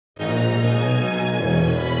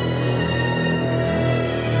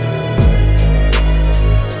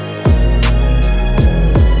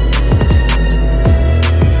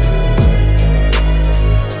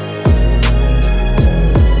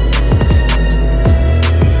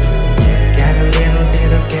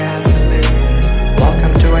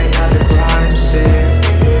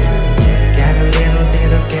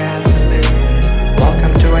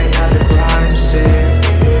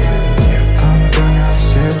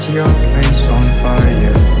your place on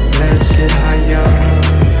fire. Let's get higher.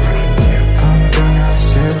 I'm gonna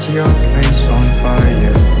set your place on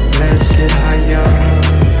fire. Let's get higher.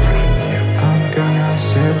 I'm gonna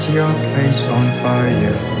set your place on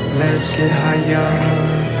fire. Let's get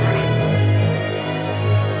higher.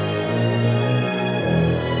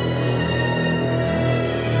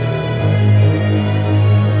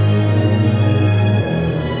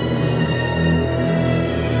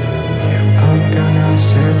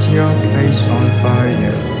 Set your place on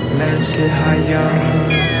fire. Let's get higher.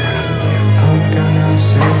 I'm gonna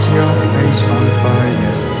set your place on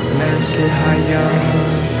fire. Let's get higher.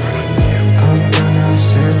 I'm gonna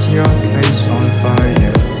set your place on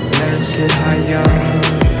fire. Let's get higher.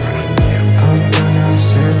 I'm gonna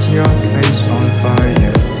set your place on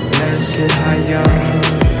fire. Let's get higher.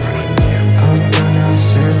 I'm gonna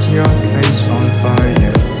set your place on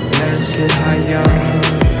fire. Let's get higher.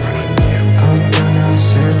 I'm gonna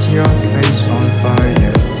set your place on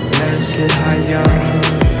fire. Let's get higher.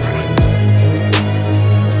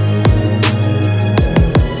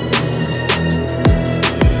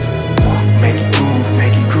 Make it move,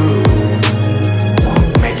 make it groove.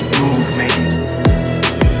 Make it move, make it.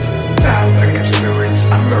 Like spirits,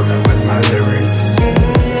 I murder with my lyrics.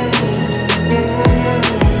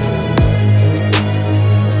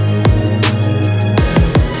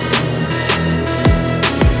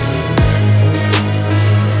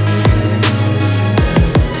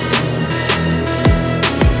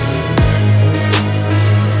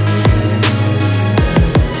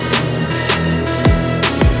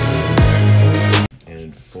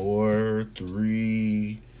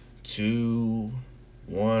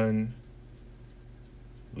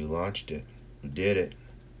 It. We did it.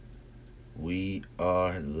 We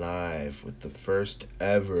are live with the first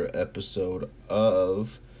ever episode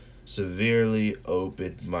of Severely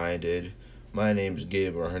Open-Minded. My name's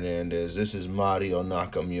Gabriel Hernandez. This is Mario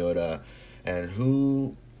Nakamura. And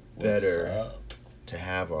who better to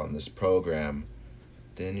have on this program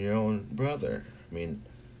than your own brother? I mean,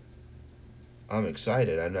 I'm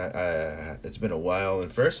excited. It's been a while, and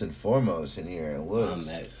first and foremost in here, it looks.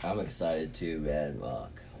 I'm excited too, man.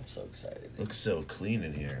 I'm so excited. Looks so clean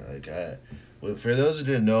in here. For those who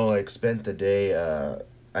didn't know, spent the day.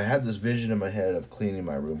 I had this vision in my head of cleaning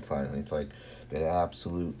my room. Finally, it's been an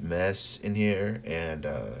absolute mess in here, and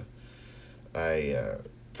I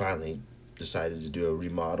finally decided to do a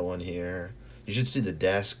remodel in here. You should see the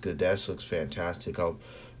desk. The desk looks fantastic. I'll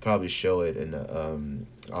probably show it in the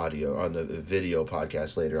audio on the video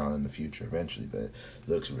podcast later on in the future eventually, but it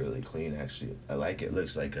looks really clean. Actually, I like it. It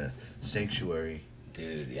looks like a sanctuary.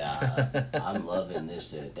 Dude, yeah, I'm loving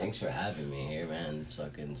this shit. Thanks for having me here, man. It's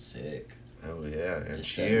fucking sick. Oh yeah, and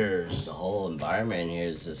cheers. The whole environment here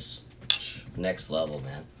is just next level,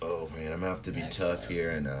 man. Oh man, I'm gonna have to be tough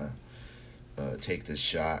here and take this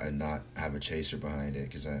shot and not have a chaser behind it,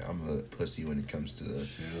 because I'm a pussy when it comes to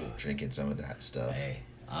drinking some of that stuff. Hey,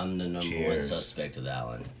 I'm the number one suspect of that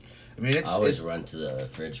one. I mean, I always run to the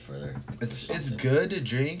fridge for It's good to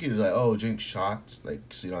drink. You're drink shots, so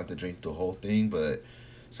you don't have to drink the whole thing. But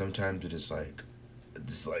sometimes it just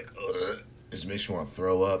makes you want to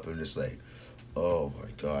throw up and oh my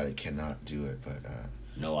god, I cannot do it. But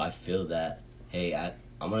no, I feel that. Hey,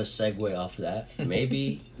 I'm gonna segue off of that.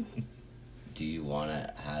 Maybe do you want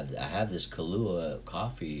to have? I have this Kahlua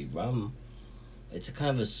coffee rum. It's a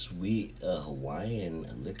kind of a sweet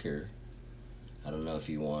Hawaiian liquor. I don't know if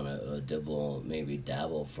you want to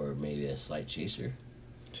dabble for maybe a slight chaser.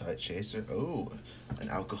 Slight chaser? Oh, an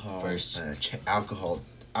alcohol. First,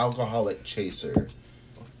 alcoholic chaser.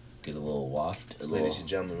 Get a little waft. Ladies and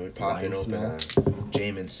gentlemen, we're popping open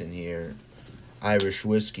Jameson here. Irish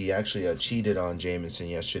whiskey. Actually, I cheated on Jameson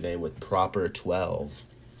yesterday with Proper 12.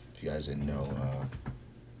 If you guys didn't know.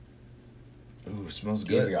 Ooh, smells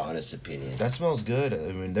good. Give your honest opinion. That smells good.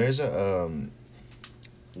 I mean, there's a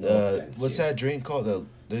what's that drink called?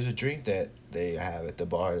 There's a drink that they have at the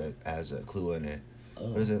bar that has a Kahlua in it. Oh.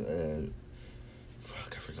 What is it?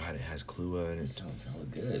 I forgot. It has Kahlua in it. Sounds hella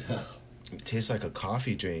good. It tastes like a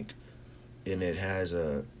coffee drink, and it has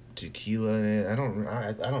a tequila in it. I don't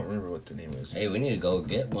remember what the name is. Hey, we need to go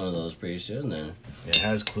get one of those pretty soon then. It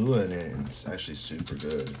has Kahlua in it, and it's actually super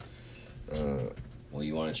good. Well,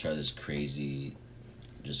 you want to try this crazy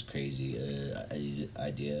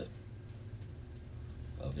idea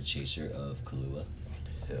of a chaser of Kahlua?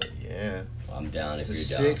 Hell yeah. Well, I'm down if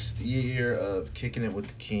you're down. It's the 6th year of Kicking It with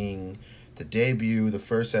the King. The debut, the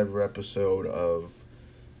first ever episode of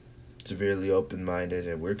Severely Open-Minded,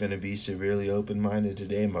 and we're going to be severely open-minded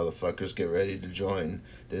today, motherfuckers. Get ready to join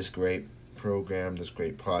this great program, this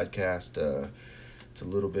great podcast. It's a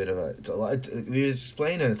little bit of a. It's a lot. We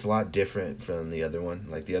explained that it's a lot different from the other one.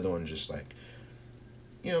 Like the other one, just like,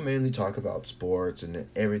 mainly talk about sports and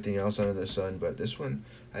everything else under the sun. But this one,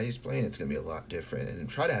 I explained it's gonna be a lot different, and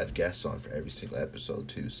try to have guests on for every single episode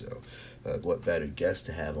too. So, what better guest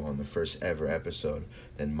to have on the first ever episode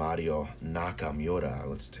than Mario Nakamura?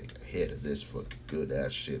 Let's take a hit of this fucking good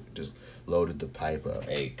ass shit. Just loaded the pipe up.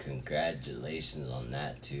 Hey, congratulations on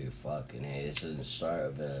that too. Fucking hey, this is the start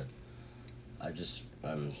of a. I'm just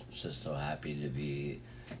so happy to be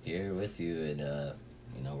here with you, and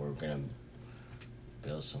we're gonna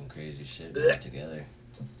build some crazy shit together.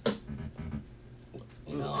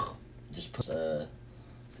 Just put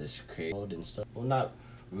this crazy mode and stuff. Well, not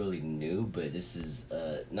really new, but this is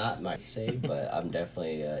not my say, but I'm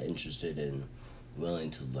definitely interested and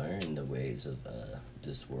willing to learn the ways of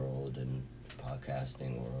this world and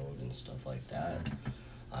podcasting world and stuff like that.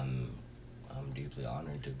 I'm deeply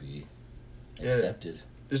honored to be accepted.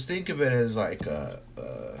 Just think of it as like I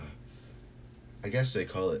guess they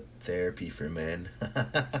call it therapy for men.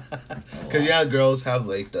 Because girls have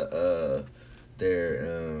like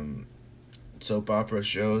their soap opera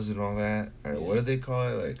shows and all that. Or what do they call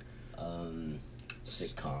it? Like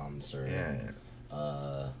sitcoms or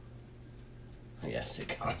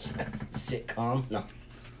sitcoms. Sitcom? No.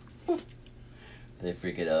 They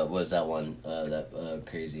freaking what was that one? That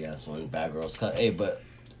crazy ass one, Bad Girls Club. Hey, but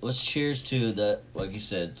let's cheers to the, like you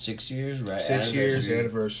said, 6 years, right? 6 years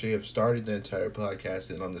anniversary of starting the entire podcast,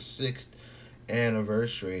 and on the 6th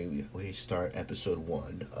anniversary, we start episode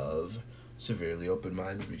 1 of Severely Open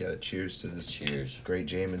Minded. We got to cheers to this great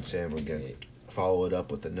Jameson. We're going to follow it up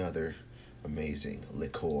with another amazing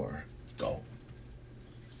liqueur. Go.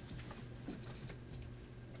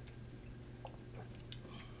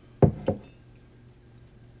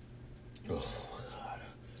 Oh, God.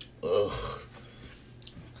 Ugh.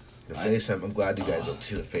 The face, I'm glad you guys don't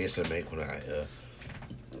see the face I make when I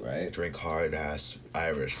drink hard ass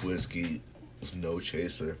Irish whiskey with no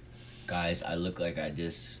chaser. Guys, I look like I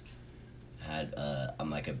just had I'm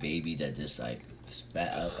like a baby that just like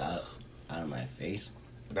spat out of my face.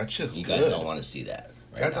 That's just you good. Guys don't want to see that.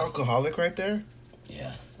 That's now. Alcoholic right there.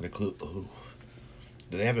 Yeah. Ooh.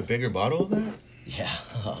 Do they have a bigger bottle of that? Yeah.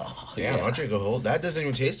 Damn, I'll drink a whole. That doesn't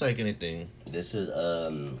even taste like anything. This is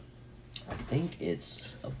I think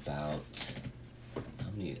it's about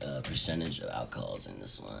how many percentage of alcohols in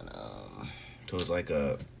this one. So it's like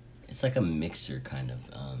a. It's like a mixer kind of.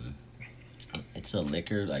 It's a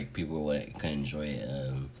liquor like people can enjoy it.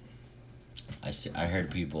 I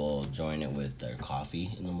heard people join it with their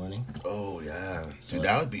coffee in the morning. Oh yeah, dude,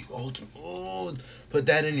 that would be ultimate. Oh, put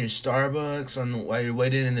that in your Starbucks while you're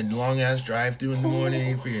waiting in the long ass drive-through in the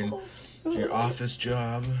morning for your office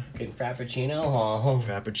job. Good frappuccino.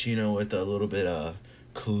 Frappuccino with a little bit of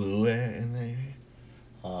Kahlua in there.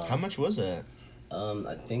 How much was that?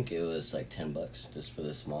 I think it was like $10 just for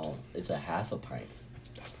the small. It's a half a pint.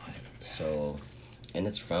 That's not even bad. So, and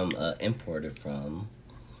it's from imported from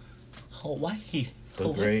Hawaii.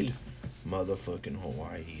 The great motherfucking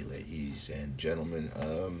Hawaii, ladies and gentlemen.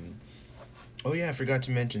 Oh yeah, I forgot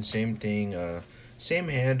to mention, same thing, same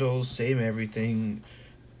handles, same everything.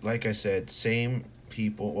 Like I said, same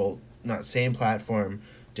people, well, not same platform,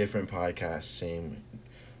 different podcast, same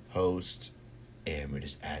host, and we're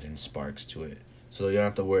just adding sparks to it. So you don't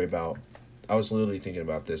have to worry about, I was literally thinking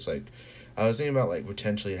about this, like, I was thinking about, like,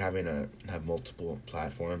 potentially having to have multiple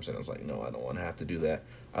platforms, and I was like, no, I don't want to have to do that.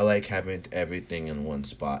 I like having everything in one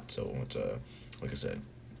spot, so it's like I said,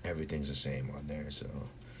 everything's the same on there, so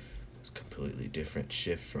it's a completely different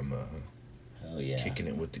shift from hell yeah, kicking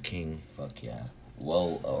it with the king. Fuck yeah.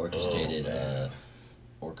 Well orchestrated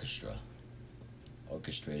orchestra.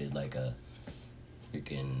 Orchestrated like a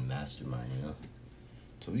freaking mastermind, you know?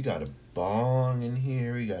 So we got a bong in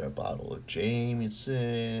here, we got a bottle of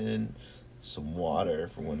Jameson, some water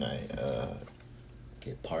for when I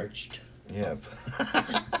get parched. Yep.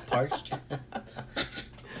 Parched.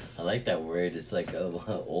 I like that word. It's like an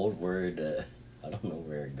old word. I don't know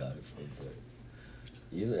where I got it from, but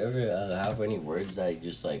you ever have any words that you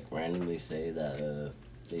just like randomly say that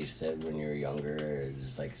they said when you were younger, or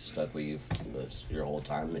just like stuck with you your whole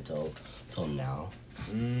time until now?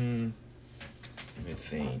 Let me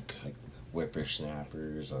think. Like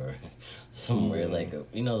whippersnappers or somewhere like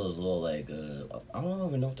those little like I don't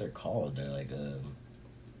even know what they're called. They're like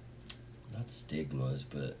not stigmas,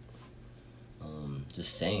 but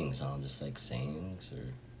just sayings, huh? Just like sayings, or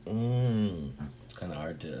it's kind of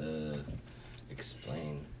hard to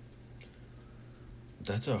explain.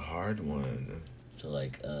 That's a hard one. So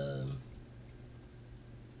like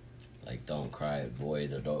like "Don't Cry Boy,"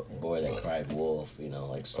 "Boy That Cried Wolf,"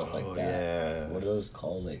 like stuff like that. Yeah. What are those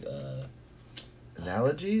called? Like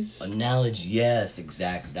Analogies? analogy. Yes,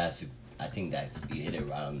 exactly. I think you hit it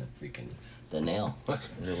right on the nail.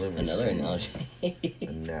 Another analogy.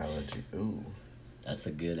 Analogy. Ooh. That's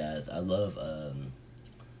a good ass. I love.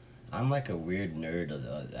 I'm like a weird nerd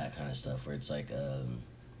of that kind of stuff where it's like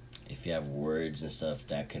if you have words and stuff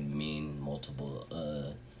that can mean multiple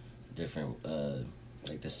different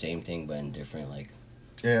like the same thing but in different like.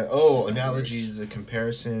 Yeah. Oh, analogy is a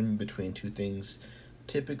comparison between two things,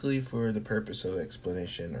 typically for the purpose of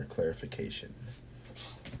explanation or clarification.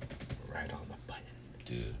 Right on the button.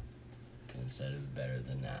 Dude, couldn't have said it better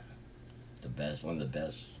than that. One of the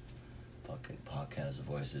best fucking podcast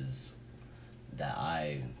voices that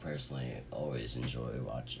I personally always enjoy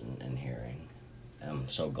watching and hearing. I'm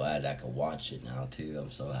so glad I could watch it now too.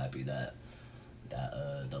 I'm so happy that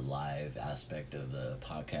the live aspect of the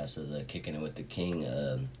podcast of the Kicking It with the King,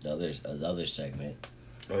 the other segment.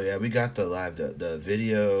 Oh yeah, we got the live the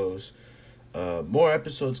videos. More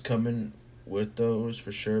episodes coming with those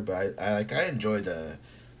for sure. But I enjoy the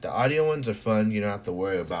audio ones are fun. You don't have to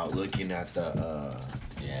worry about looking at the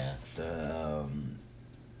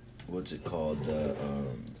what's it called, the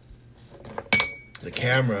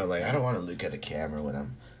camera. Like, I don't want to look at a camera when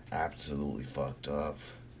I'm absolutely fucked up.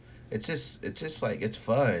 It's just like, it's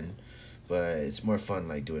fun, but it's more fun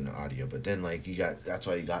like doing the audio. But then like that's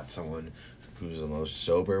why you got someone who's the most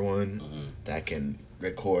sober one, that can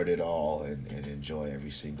record it all and enjoy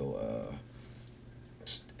every single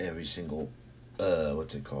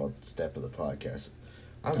what's it called, step of the podcast.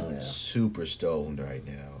 I'm super stoned right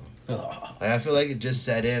now. Like, I feel like it just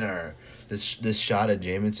set in, or this shot of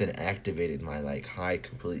Jameson activated my like high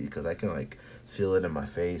completely, because I can like feel it in my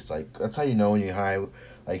face. Like, that's how you know when you're high.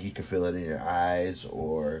 Like, you can feel it in your eyes,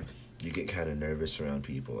 or you get kind of nervous around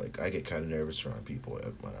people. Like, I get kind of nervous around people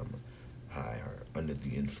when I'm high or under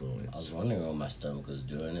the influence. I was wondering what my stomach was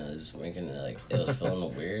doing. It was making it like it was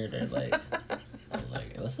feeling weird, or like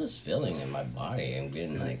what's this feeling in my body? I'm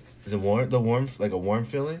getting like. Is it warm? The warmth, like a warm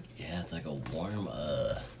feeling? Yeah, it's like a warm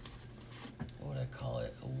what would I call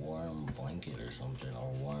it? A warm blanket or something, or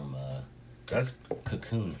a warm That's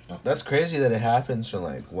cocoon. That's crazy that it happens from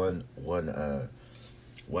like one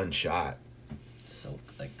shot. So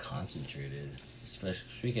like concentrated. Especially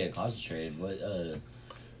speaking of concentrated, what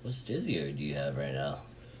stizio do you have right now?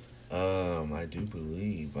 I do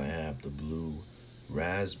believe I have the blue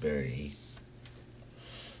raspberry.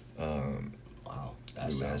 Wow, that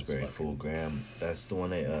Blue sounds raspberry full gram. That's the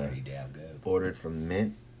one I pretty damn good. ordered from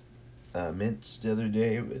Mints the other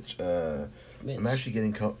day, which I'm actually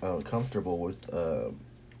getting comfortable with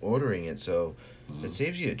ordering it. So it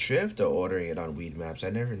saves you a trip to ordering it on Weed Maps. I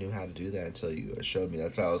never knew how to do that until you showed me.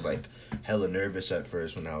 That's why I was like hella nervous at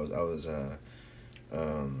first when I was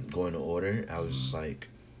going to order. I was just like,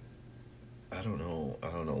 I don't know.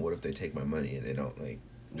 What if they take my money and they don't like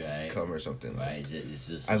come or something? Right. Is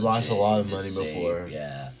this I've lost a lot of money before.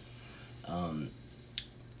 Yeah.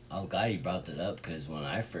 I'm glad you brought that up, because when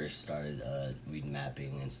I first started weed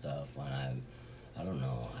mapping and stuff, when I don't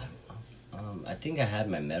know, I think I had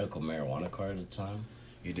my medical marijuana card at the time.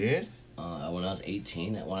 You did? When I was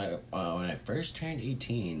 18, when I first turned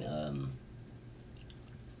 18,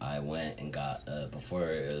 I went and got before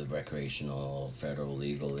it was recreational, federal,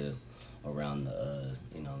 legal around the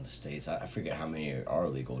the states. I forget how many are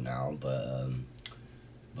legal now, but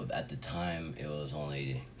at the time it was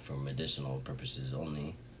only for medicinal purposes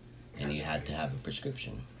only, and you had to have a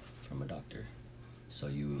prescription from a doctor. So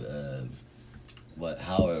you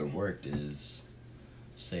how it worked is,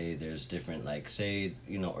 say there's different, like, say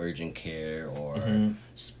urgent care or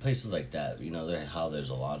places like that, how there's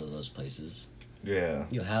a lot of those places. Yeah.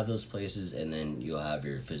 You'll have those places, and then you'll have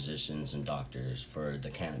your physicians and doctors for the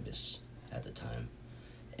cannabis at the time.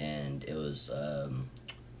 And it was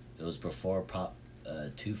before Prop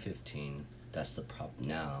 215. That's the prop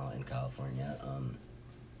now in California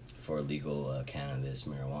for legal cannabis,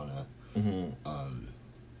 marijuana.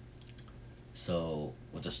 So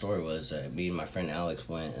what the story was, me and my friend Alex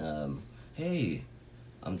went, hey,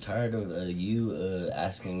 I'm tired of you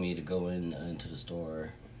asking me to go into the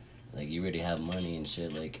store. Like, you already have money and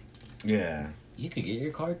shit. Like, yeah, you could get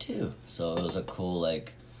your card too. So it was a cool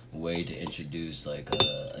like way to introduce like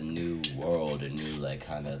a new world, a new like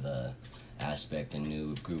kind of aspect, a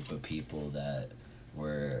new group of people that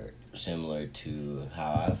were similar to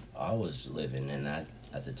how I was living. And at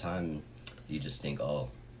the time, you just think, I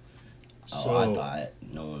thought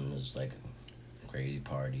no one was like a crazy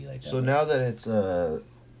party like that. So now that it's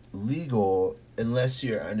legal, unless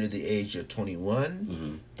you're under the age of 21,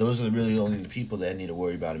 Mm-hmm. those are really only the people that need to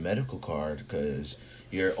worry about a medical card, because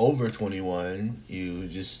you're over 21, you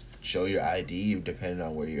just show your ID depending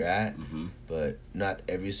on where you're at. Mm-hmm. But not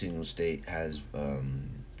every single state has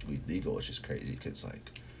weed legal, which is crazy, because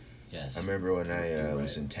like Yes. I remember when I You're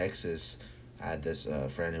was right. in Texas, I had this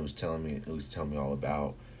friend who was telling me all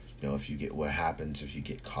about, you know, if you get, what happens if you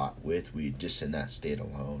get caught with weed just in that state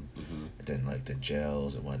alone, Mm-hmm. and then like the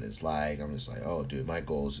jails and what it's like. I'm just like, oh, dude, my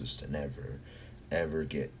goal is just to never, ever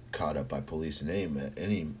get caught up by police in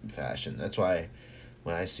any fashion. That's why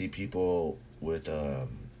when I see people with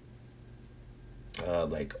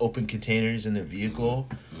like open containers in their vehicle,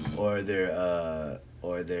 Mm-hmm.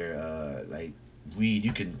 or their like weed,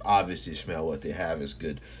 you can obviously smell what they have is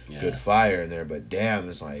good Yeah. good fire in there. But damn,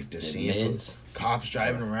 it's like to Is it see mids? cops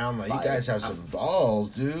driving around like, you Fire. guys have some balls,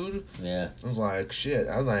 dude. Yeah. I was like, shit.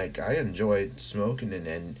 I was like, I enjoy smoking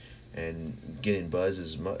and getting buzz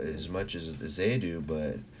as much as they do,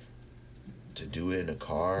 but to do it in a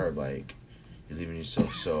car, like, you're leaving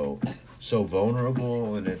yourself so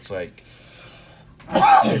vulnerable, and it's like,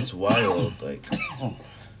 it's wild. Like,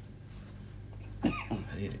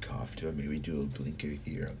 I need a cough too. Maybe do a blinker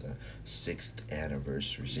here on the 6th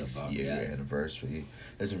anniversary, Yeah, 6th-year yeah. anniversary.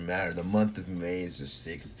 Doesn't matter. The month of May is the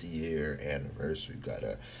 6th-year anniversary.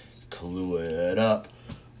 Gotta Kahlua it up.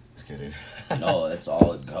 Just kidding. No, that's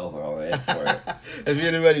all it go bro. Right for it. If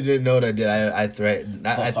anybody didn't know what I did, I threatened.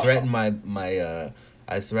 I threatened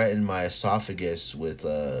I threatened my esophagus with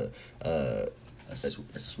A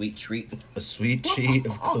sweet treat. a sweet treat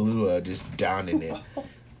of Kahlua, just downing it.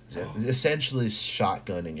 Essentially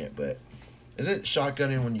shotgunning it, but isn't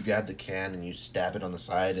shotgunning when you grab the can and you stab it on the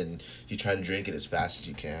side and you try to drink it as fast as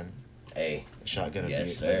you can? Hey. Shotgun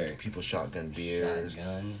Yes, beer, sir. like people shotgun beers.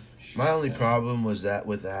 Shotgun. My only Shotgun. problem was that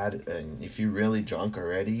with that, and if you're really drunk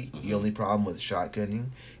already, Mhm. the only problem with shotgunning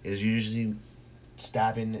is usually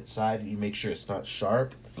stabbing it side. You make sure it's not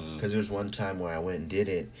sharp. Mhm. Because there was one time where I went and did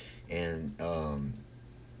it, and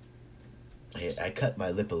I cut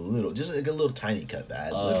my lip a little, just like a little tiny cut, and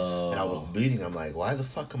I was Oh. bleeding. I'm like, why the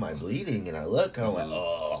fuck am I bleeding? And I look, and I'm like, Mhm.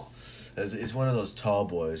 oh, it's one of those tall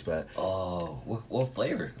boys, but Oh, what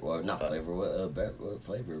flavor? Or not flavor? What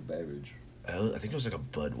flavor beverage? I think it was like a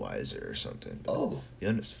Budweiser or something. But Oh,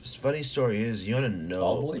 funny story is, you want to know?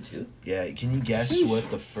 tall boy too. Yeah, can you guess Sheesh. what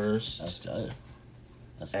the That's first done.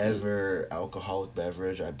 That's good. ever alcoholic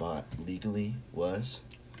beverage I bought legally was?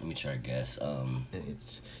 Let me try to guess.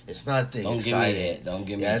 It's nothing Don't give me exciting. it. Don't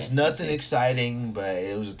give me. Yeah, it's it. nothing See, exciting, but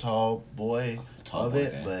it was a tall boy Tall of boy, it.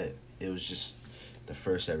 okay. But it was just the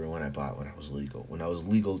first ever one I bought when I was legal. When I was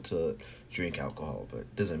legal to drink alcohol,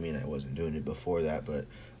 but doesn't mean I wasn't doing it before that. But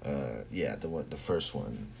yeah, the first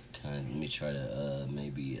one. Let me try to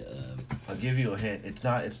maybe. I'll give you a hint. It's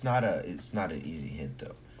not an easy hint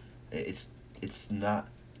though. It's not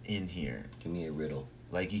in here. Give me a riddle.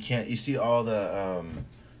 Like you see all the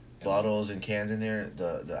bottles and cans in there.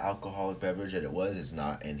 The alcoholic beverage that it was is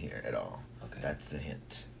not in here at all. Okay. That's the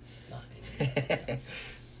hint. Not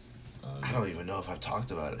I don't even know if I've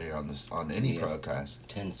talked about it here on any Yeah. podcast.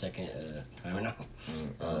 10-second timer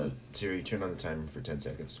now. Siri, turn on the timer for 10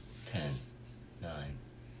 seconds. 10, 9,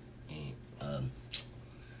 8.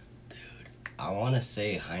 Dude, I want to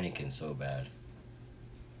say Heineken so bad,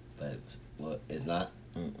 but what is not?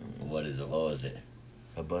 What is it? What was it?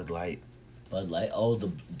 A Bud Light. Bud Light. Oh, the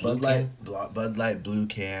blue Bud Light. can? Bud Light blue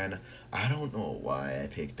can. I don't know why I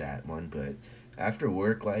picked that one, but after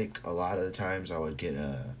work, like a lot of the times, I would get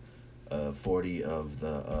a 40 of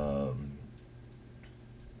the.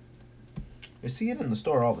 I see it in the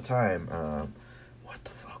store all the time. What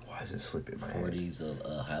the fuck? Why is it slipping my head? 40s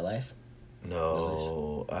of High Life.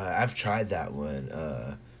 No, I've tried that one.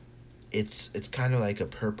 It's kind of like a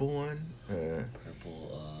purple one. Purple.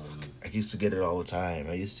 I used to get it all the time.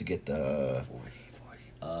 I used to get the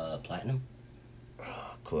 40. Platinum.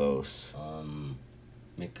 close.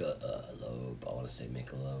 Michelob. I want to say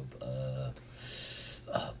Michelob.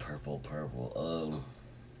 Purple.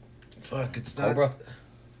 Fuck, it's not. Cobra.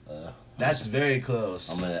 That's very close.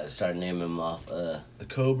 I'm gonna start naming them off. The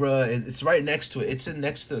Cobra. It's right next to it. It's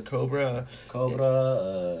next to the Cobra.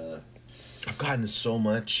 Cobra. I've gotten it so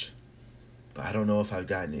much, but I don't know if I've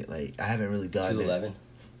gotten it. Like I haven't really gotten 211.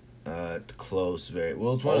 it. Close. Very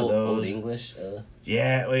well. It's one of those. Old English.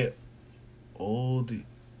 Yeah. Wait. Old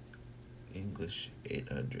English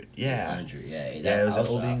 800. Yeah. 800. Yeah. Yeah, it was an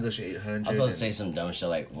Old I English 800. was about to and- say some dumb shit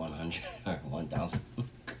like 100 or 1000.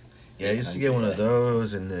 Yeah, I used to get one of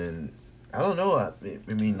those, and then I don't know. I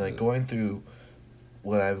mean, like going through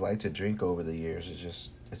what I've liked to drink over the years, it's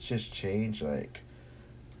just changed. Like,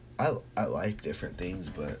 I like different things,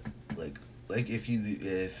 but like like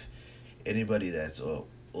if anybody that's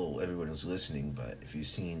everyone who's listening, but if you've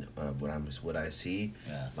seen what I see,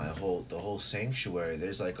 Yeah. the whole sanctuary,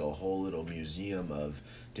 there's like a whole little museum of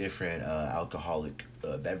different alcoholic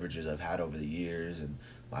beverages I've had over the years, and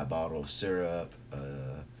my bottle of syrup,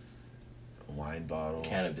 a wine bottle,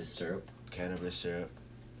 Cannabis syrup,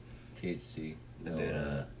 THC, no, and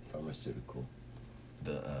then pharmaceutical.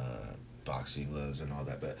 the boxing gloves and all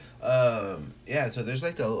that. But yeah, so there's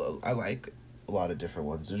like I like a lot of different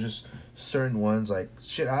ones. There's just certain ones like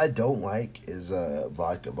shit I don't like is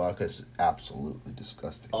vodka. Vodka's absolutely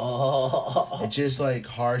disgusting. Oh, It's just like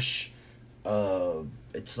harsh.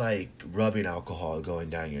 It's like rubbing alcohol going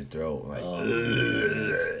down your throat. Like, I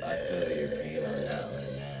feel your pain on that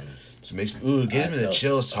one, man. so it makes it gives me the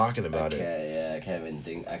chills talking about it. Yeah, I can't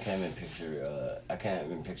even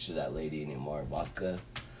picture that lady anymore. Vodka,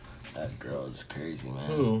 that girl is crazy,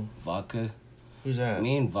 man. Who? Vodka. Who's that?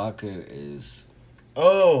 Me and Vodka is.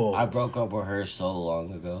 Oh. I broke up with her so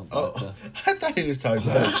long ago. Vodka. I thought he was talking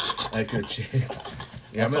about like a chick.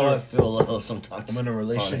 Yeah, That's how I feel a little sometimes. I'm in a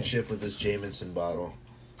relationship with this Jameson bottle.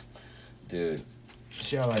 Dude.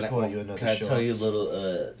 Shall I pour you another Can I shot? tell you a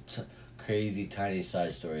little crazy tiny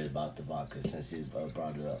side story about the vodka since you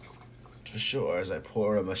brought it up? For sure, as I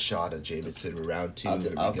pour him a shot of Jameson for round 2, there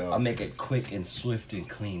we go. I'll make it quick and swift and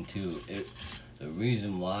clean too. The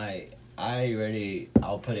reason why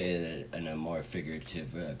I'll put it in a more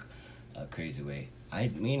figurative, crazy way.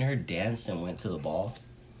 Me and her danced and went to the ball.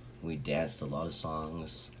 We danced a lot of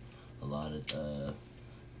songs, a lot of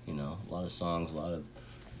songs,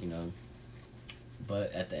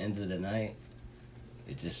 but at the end of the night,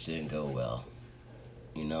 it just didn't go well.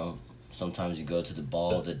 Sometimes you go to the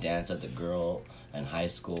ball to dance at the girl in high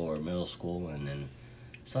school or middle school, and then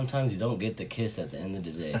sometimes you don't get the kiss at the end of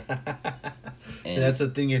the day. And that's the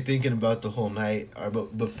thing you're thinking about the whole night, or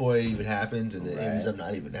before it even happens, and it ends up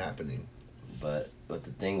not even happening. But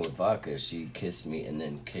the thing with vodka, she kissed me and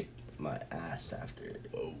then kicked my ass after,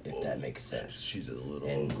 if that makes sense. She's a little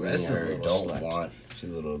And aggressive. She's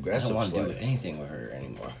a little aggressive. I don't want to do anything with her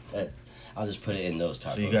anymore. I'll just put it in those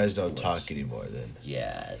types. So you guys don't talk anymore then?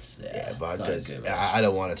 Yeah, vodka's. It's I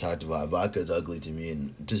don't want to talk to vodka. Vodka's ugly to me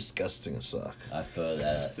and disgusting as fuck. I feel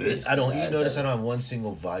that. I don't. You notice I don't have one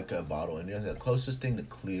single vodka bottle, and the closest thing to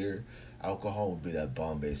clear alcohol would be that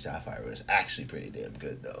Bombay Sapphire. It's actually pretty damn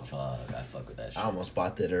good though. Fuck, I fuck with that shit. I almost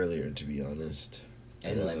bought that earlier, to be honest.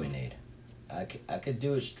 And lemonade. I could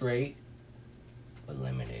do it straight, but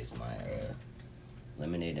lemonade's my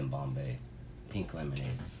lemonade and Bombay, pink lemonade.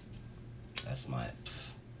 That's my.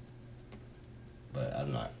 But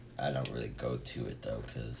I don't really go to it though,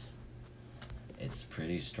 cause it's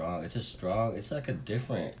pretty strong. It's like a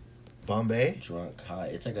different Bombay drunk high.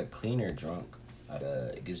 It's like a cleaner drunk.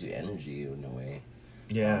 It gives you energy in a way.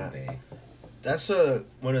 Yeah. Bombay. That's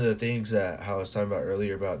one of the things that how I was talking about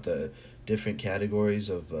earlier about the different categories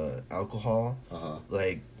of alcohol.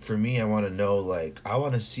 Like for me, I want to know, like I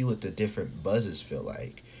want to see what the different buzzes feel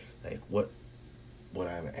like what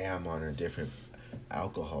I am on a different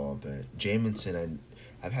alcohol. But Jameson,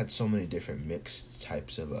 I've had so many different mixed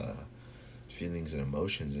types of feelings and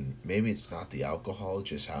emotions, and maybe it's not the alcohol,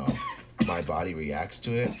 just how my body reacts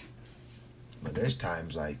to it. But there's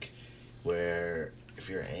times like where if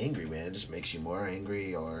you're angry, man, it just makes you more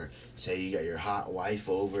angry. Or say you got your hot wife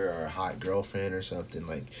over or a hot girlfriend or something,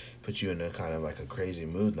 like puts you in a kind of like a crazy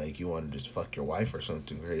mood, like you want to just fuck your wife or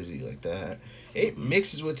something crazy like that. It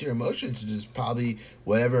mixes with your emotions. It's just probably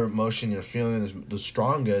whatever emotion you're feeling is the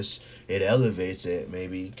strongest, it elevates it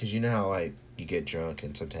maybe. Because you know how like you get drunk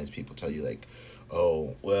and sometimes people tell you like,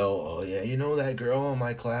 oh yeah, you know that girl in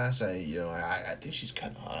my class, I think she's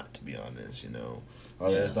kind of hot, to be honest, or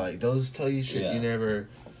there's like those tell you shit you never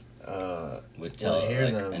would tell hear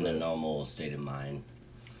like, them in a normal state of mind,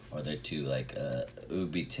 or they're too like it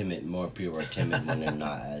would be timid. More people are timid when they're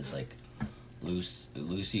not as like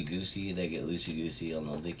loosey goosey. They get loosey goosey on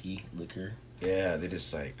the liquor. Yeah, they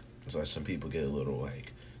just like, it's like some people get a little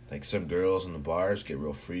like some girls in the bars get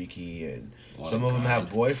real freaky, and some of them have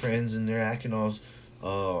boyfriends and they're acting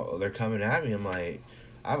all they're coming at me. I'm like,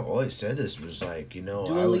 I've always said this was like,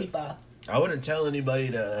 I wouldn't tell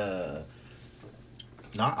anybody to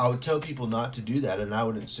I would tell people not to do that, and I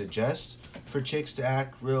wouldn't suggest for chicks to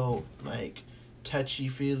act real like touchy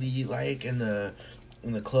feely like in the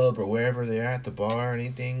club or wherever they're at the bar or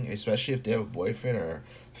anything, especially if they have a boyfriend or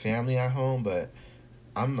family at home. But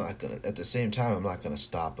I'm not gonna, at the same time, I'm not gonna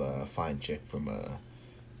stop a fine chick from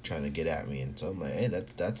trying to get at me, and so I'm like, hey,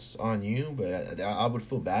 that's on you, but I would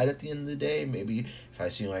feel bad at the end of the day, maybe if I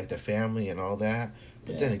see like the family and all that.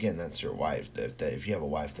 But then again, that's your wife. If you have a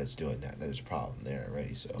wife that's doing that, there's a problem there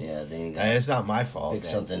already. So Yeah, then you and got it's not my fault. fix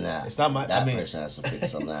something that it's not my. that I mean, person has to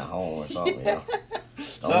fix something at home or something. You know?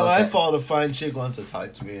 it's not my fault if fine chick wants to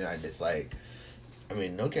talk to me, and I just like. I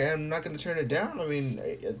mean, okay, I'm not gonna turn it down. I mean,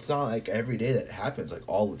 it's not like every day that happens, like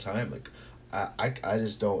all the time. Like, I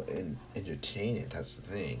just don't entertain it. That's the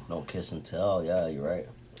thing. No kiss and tell. Yeah, you're right.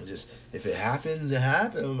 Just if it happens, it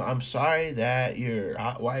happens. I'm sorry that your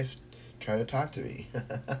hot wife tried to talk to me.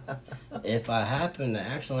 If I happen to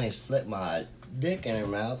accidentally slip my dick in her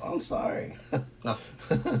mouth, I'm sorry. No.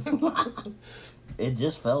 It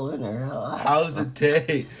just fell in her. How's it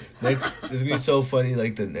take? Next, it's gonna be so funny.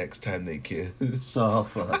 Like the next time they kiss. So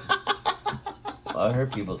funny. I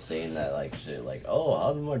heard people saying that like shit, like, "Oh,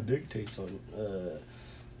 how did my dick taste on?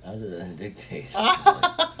 How did the dick taste?"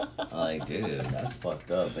 I'm like, dude, that's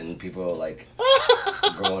fucked up. And people are like,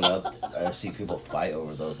 growing up, I see people fight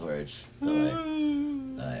over those words.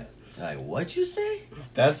 Like, what'd you say?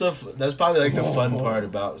 That's probably like the fun part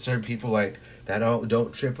about certain people like that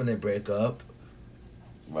don't trip when they break up.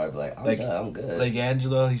 Right, like, I'm good. Like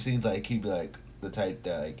Angelo, he seems like he'd be like the type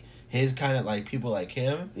that like his kind of like people like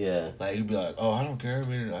him. Yeah. Like he'd be like, oh, I don't care,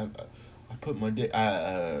 man. I put my dick.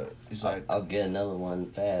 It's like I'll get another one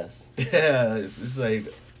fast. Yeah, it's like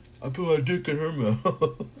I put my dick in her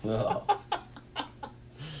mouth. Oh.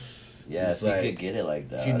 Yeah, It's if like, you could get it like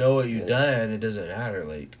that. if you know what you've done, it doesn't matter.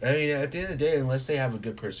 Like I mean, at the end of the day, unless they have a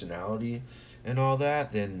good personality and all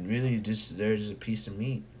that, then really they're just a piece of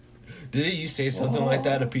meat. Didn't you say something like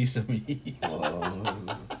that? A piece of meat.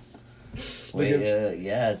 Wait,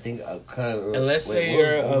 yeah, I think kind of. Unless what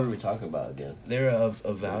were we talking about again? They're of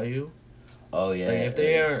value. Oh yeah. Like if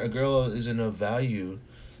they are a girl isn't of value,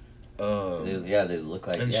 they look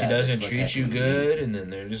like. And she doesn't treat you good, and then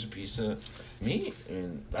they're just a piece of meat,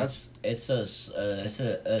 and that's. It's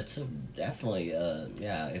definitely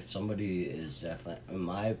yeah. If somebody is definitely, in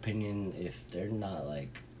my opinion, if they're not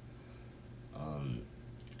like,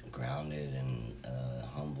 grounded and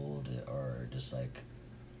humbled, or just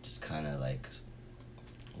kind of like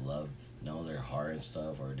know their heart and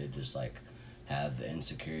stuff, or they just like have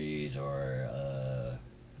insecurities or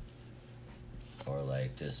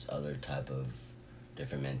like this other type of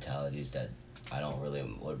different mentalities that I don't really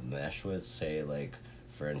would mesh with. Say like,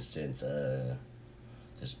 for instance,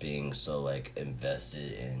 just being so like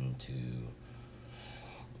invested into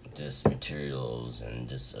just materials and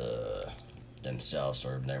just themselves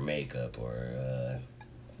or their makeup or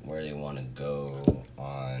where they want to go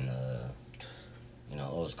on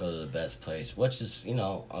let's go to the best place, which is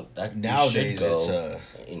that Nowadays it's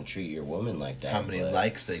and treat your woman like that. How many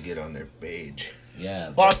likes they get on their page.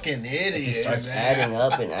 Yeah, fucking idiot. If it starts adding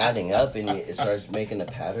up and it starts making a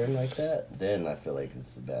pattern like that, then I feel like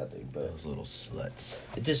it's a bad thing. But those little sluts.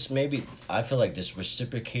 I feel like this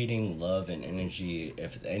reciprocating love and energy,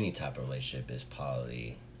 if any type of relationship, is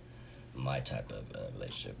probably my type of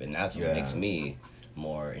relationship, and that's what makes me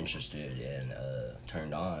more interested and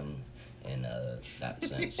turned on in that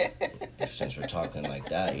sense. Since we're talking like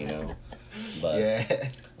that,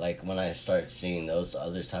 but like when I start seeing those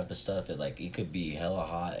other type of stuff, it could be hella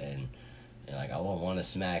hot and like I won't want to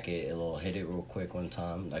smack it. It'll hit it real quick one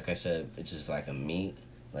time. Like I said, it's just like a meat.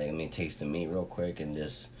 Taste the meat real quick and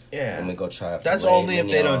just let me go try it. That's only if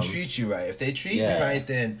they don't treat you right. If they treat me right,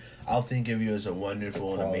 then I'll think of you as a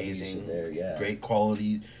wonderful and amazing, great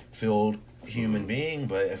quality filled human being.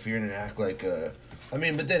 But if you're gonna act like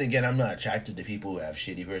but then again, I'm not attracted to people who have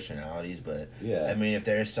shitty personalities. But I mean, if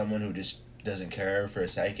there's someone who just doesn't care for a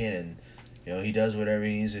second, and he does whatever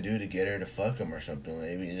he needs to do to get her to fuck him or something,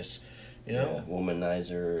 maybe just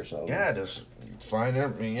womanizer or something. Yeah, just find her. I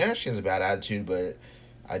mean, she has a bad attitude, but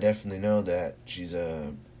I definitely know that she's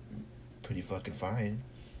pretty fucking fine.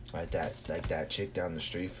 Like that chick down the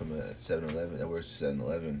street from a 7-Eleven that works at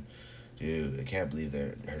 7-Eleven. Dude, I can't believe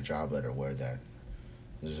her job let her wear that.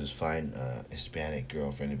 There's this fine Hispanic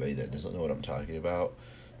girl, for anybody that doesn't know what I'm talking about.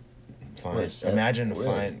 Fine. Imagine a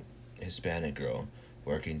fine Hispanic girl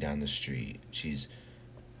working down the street. She's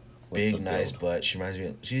big, nice butt. She reminds me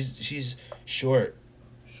of, she's short.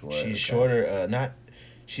 She's shorter.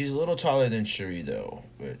 She's a little taller than Cherie though,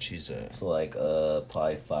 but she's so like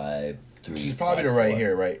probably 5'3". She's probably the right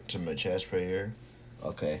here, right to my chest, right here.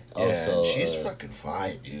 Okay. Yeah, also, she's fucking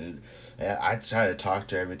fine, dude. I try to talk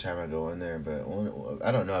to her every time I go in there, but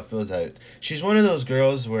I don't know. I feel like she's one of those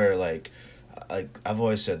girls where like I've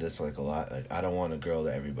always said this like a lot. Like I don't want a girl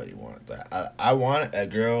that everybody wants. I want a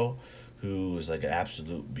girl who is like an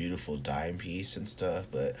absolute beautiful dime piece and stuff,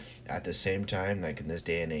 but at the same time, like in this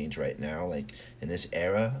day and age right now, like in this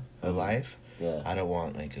era of life, Yeah. I don't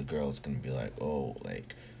want like a girl that's gonna be like, oh,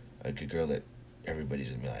 like a girl that everybody's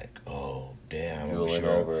gonna be like, oh, damn, I wish Drooling her.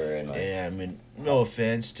 over and like, Yeah, I mean, no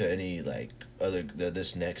offense to any like other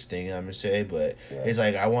this next thing I'm gonna say, but Yeah. it's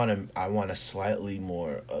like I want a slightly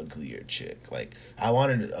more uglier chick. Like I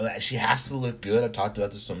wanted, she has to look good. I've talked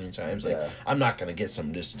about this so many times. Like Yeah. I'm not gonna get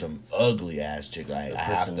some ugly ass chick. Like the I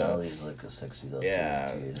have to. personality's like a sexy though.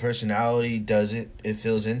 Yeah, too. personality does it. It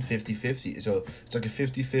fills in 50-50. So it's like a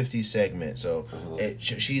 50-50 segment. So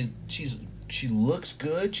she looks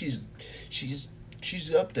good.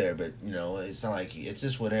 She's up there, but you know it's not like it's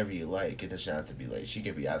just whatever you like. It doesn't have to be like she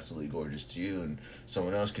could be absolutely gorgeous to you, and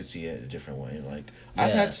someone else could see it a different way. Like I've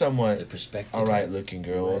Yeah, had the somewhat perspective. alright looking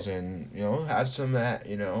girls, Right. and you know have some that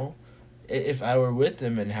you know, if I were with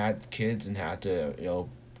them and had kids and had to you know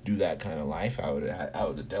do that kind of life, I would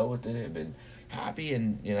have dealt with it and been happy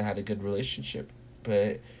and you know had a good relationship,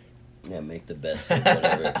 but Yeah, make the best of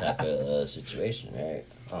whatever type of situation, right?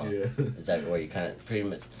 Is that where you kind of pretty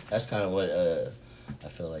much? That's kind of what I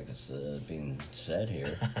feel like it's being said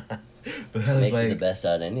here. But I was Make the like, best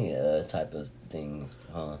out of any type of thing,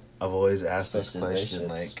 huh? I've always asked this Especially question,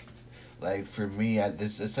 relationships. like for me,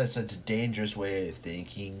 it's such a dangerous way of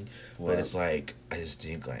thinking, but What? it's like I just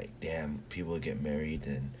think like, damn, people get married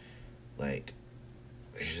and like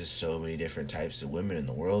there's just so many different types of women in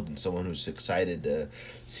the world, and someone who's excited to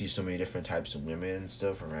see so many different types of women and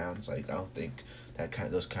stuff around. It's like I don't think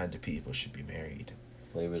those kinds of people should be married.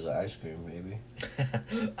 Flavors of ice cream, baby.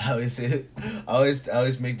 I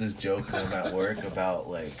always make this joke when I'm at work about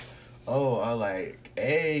like, oh, I like,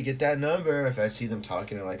 hey, get that number. If I see them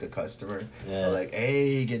talking to like a customer, Yeah. or like,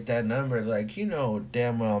 hey, get that number. Like, you know,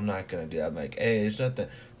 damn well I'm not gonna do that. I'm like, hey, it's nothing.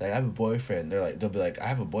 Like, I have a boyfriend. They'll be like, I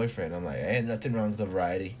have a boyfriend. I'm like, hey, nothing wrong with the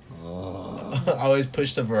variety. Oh. I always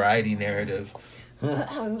push the variety narrative.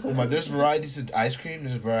 There's varieties of ice cream,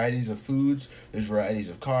 there's varieties of foods, there's varieties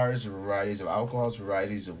of cars, there's varieties of alcohols,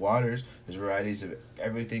 varieties of waters, there's varieties of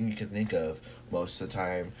everything you can think of. Most of the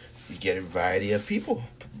time, you get a variety of people.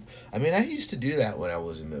 I mean, I used to do that when I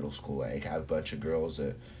was in middle school. Like, have a bunch of girls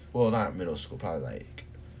that, well, not middle school, probably like,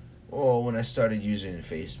 well, when I started using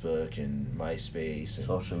Facebook and MySpace. And,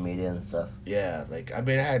 Social media and stuff. yeah, like, I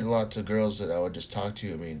mean, I had lots of girls that I would just talk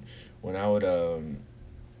to. I mean, when I would,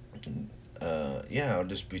 yeah, I'll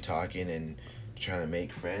just be talking and trying to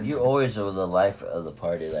make friends. You always were the life of the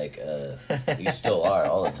party, like you still are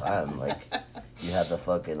all the time. Like you have the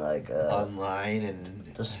fucking like online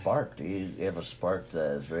and the spark. You have a spark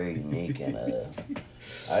that is very unique, and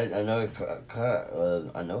I know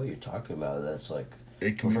I know what you're talking about. That's like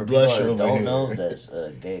it can for be blush people over that don't here. know, that's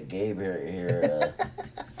Gabe here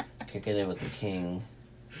kicking it with the king.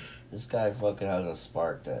 This guy fucking has a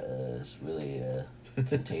spark that is really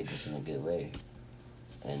contagious in a good way,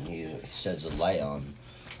 and he sheds a light on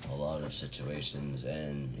a lot of situations,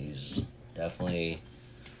 and he's definitely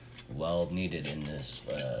well needed in this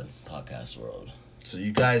podcast world. So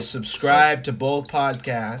you guys subscribe to both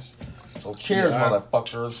podcasts. So cheers, Yeah.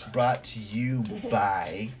 motherfuckers. Brought to you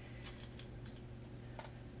by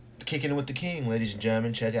Kicking It With The King, ladies and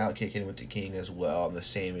gentlemen. Check out Kicking It With The King as well on the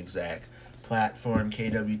same exact platform,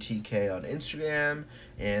 KWTK on Instagram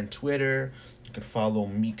and Twitter. You can follow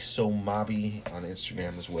Meekso Mobby on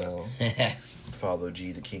Instagram as well. Follow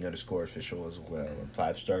G the King _official as well.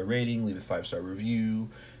 5-star rating, leave a 5-star review,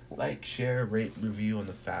 like, share, rate, review on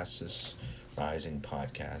the fastest rising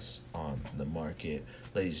podcast on the market.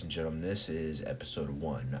 Ladies and gentlemen, this is episode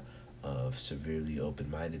 1 of Severely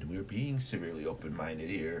Open-Minded. We're being severely open-minded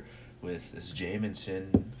here with this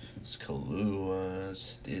Jameson, this Kahlua,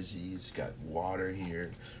 Stizzy's, got water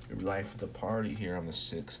here. We're live for the party here on the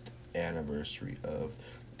 6th anniversary of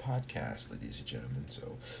the podcast, ladies and gentlemen.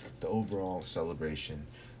 So the overall celebration,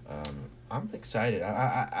 I'm excited.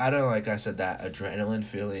 I don't know, like I said, that adrenaline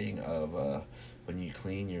feeling of when you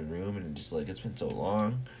clean your room and just like it's been so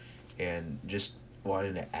long, and just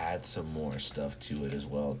wanting to add some more stuff to it as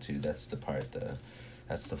well too. That's the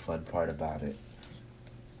fun part about it.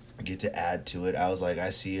 Get to add to it. I was like,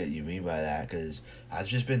 I see what you mean by that, because I've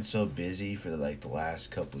just been so busy for like the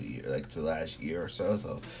last couple of years, like the last year or so.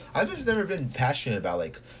 So I've just never been passionate about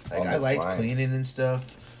like On I the liked grind. cleaning and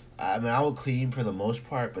stuff. I mean, I will clean for the most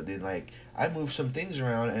part, but then like I moved some things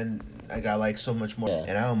around and I got like so much more. Yeah.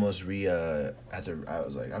 And I almost I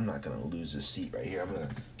was like, I'm not gonna lose this seat right here. I'm gonna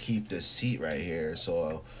keep this seat right here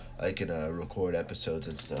so I can record episodes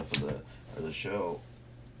and stuff for the show,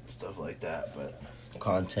 stuff like that. But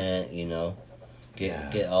Content, you know,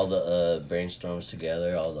 Get all the brainstorms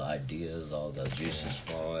together, all the ideas, all the juices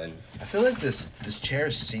flowing. I feel like this chair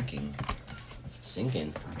is sinking.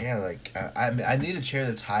 Sinking. Yeah, like I need a chair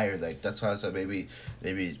that's higher. Like that's why I said maybe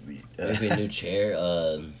Maybe a new chair.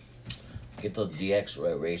 Get those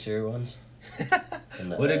DX racer ones.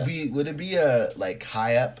 Would it be like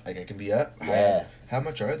high up? Like I can be up. Yeah. How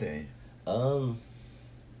much are they?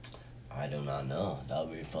 I do not know. That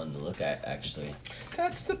would be fun to look at, actually.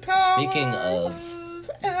 That's the power. Speaking of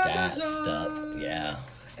that Amazon. stuff, yeah.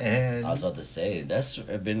 And I was about to say that's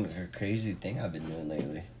been a crazy thing I've been doing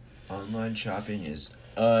lately. online shopping is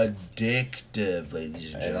addictive,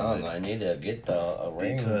 ladies and gentlemen. I need to get the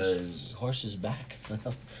ring Because- horses back.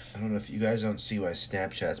 I don't know if you guys don't see my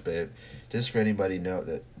Snapchats, but just for anybody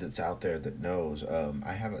that's out there that knows,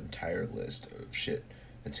 I have an entire list of shit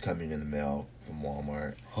that's coming in the mail from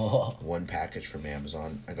Walmart. One package from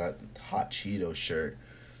Amazon. I got the Hot Cheeto shirt.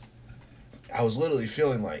 I was literally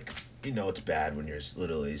feeling like, it's bad when you're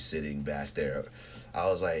literally sitting back there. I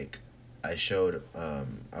was like, I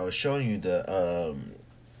was showing you the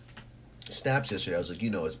snaps yesterday. I was like,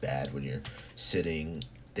 it's bad when you're sitting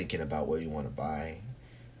thinking about what you want to buy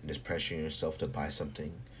and just pressuring yourself to buy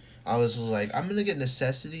something. I was just like, I'm gonna get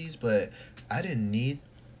necessities, but I didn't need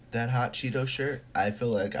that Hot Cheeto shirt. I feel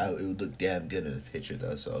like it would look damn good in a picture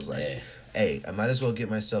though. So I was like, hey, I might as well get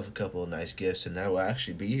myself a couple of nice gifts, and that will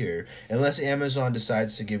actually be here. Unless Amazon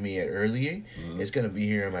decides to give me it early, it's gonna be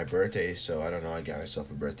here on my birthday. So I don't know. I got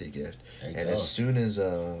myself a birthday gift, and as soon as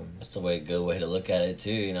that's the good way to look at it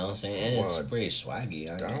too. You know what I'm saying? And it's pretty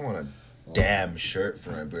swaggy. I don't want a damn shirt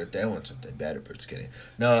for my birthday. I want something better. For just kidding.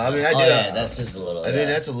 No, I mean I do. Yeah, that's just a little. I mean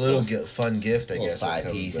that's a little fun gift. I guess.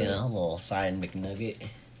 Side piece, a little side McNugget.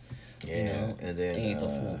 Yeah, and then ain't the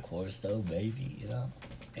full course though, baby.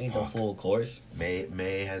 Ain't the full course.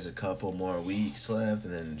 May has a couple more weeks left,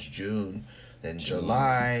 and then it's June. Then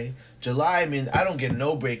July. I mean, I don't get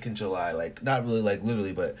no break in July. Like, not really, like,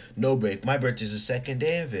 literally, but no break. My birthday's the second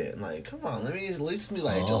day of it. And, like, come on, let me at least be,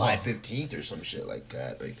 like, July 15th or some shit like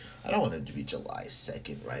that. Like, I don't want it to be July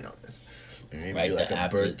 2nd right on this. Maybe do, like, a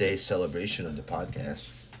birthday celebration of the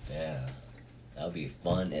podcast. Yeah. That would be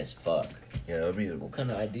fun as fuck. Yeah, that would be... What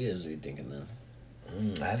kind of ideas are you thinking of?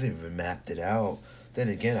 I haven't even mapped it out. Then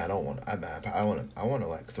again, I don't want. I want to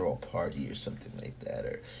like throw a party or something like that,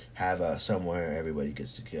 or have somewhere everybody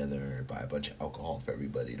gets together, or buy a bunch of alcohol for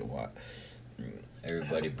everybody to watch.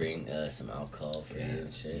 Everybody bring some alcohol for you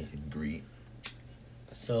and shit. And greet.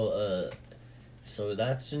 So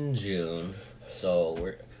that's in June.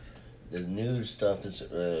 So the new stuff is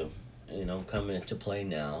coming into play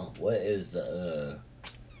now. What is the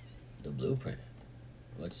blueprint?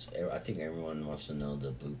 I think everyone wants to know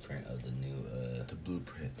the blueprint of the new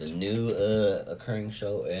the new occurring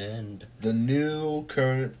show and the new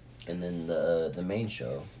current, and then the main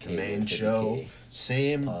show. The main show,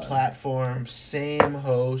 same platform, same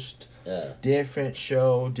host, different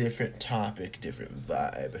show, different topic, different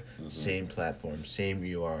vibe. Same platform, same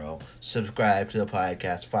URL. Subscribe to the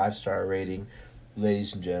podcast, 5-star rating.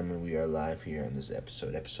 Ladies and gentlemen, we are live here on this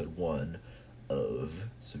episode 1 of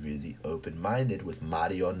Severely Open-Minded with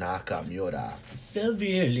Mario Nakamura.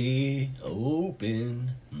 Severely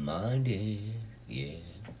open-minded, yeah.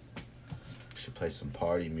 Should play some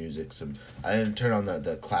party music. I didn't turn on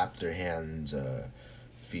the clap their hands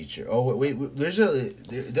feature. Oh wait, don't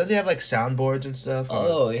they have like soundboards and stuff?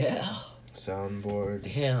 Oh yeah. Soundboard.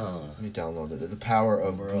 Damn. Let me download it. The power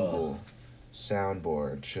of Google.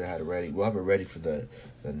 Soundboard. Should have had it ready. We'll have it ready for the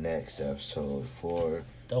next episode.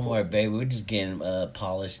 Don't worry, baby. We're just getting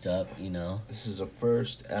polished up, This is the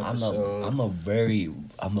first episode. I'm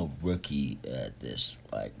a rookie at this.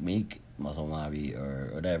 Like Meek Mathamabi or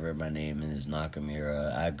whatever my name is,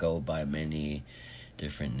 Nakamura. I go by many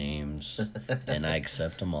different names, and I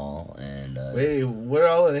accept them all. And wait, what are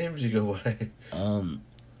all the names you go by? You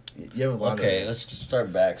have a lot. Okay, let's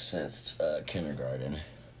start back since kindergarten.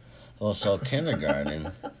 Well, so kindergarten,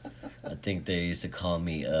 I think they used to call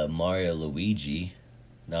me Mario Luigi.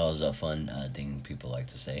 That was a fun thing people like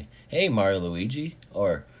to say. Hey, Mario Luigi.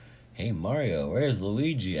 Or, hey, Mario, where's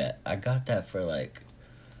Luigi at? I got that for, like,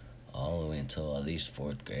 all the way until at least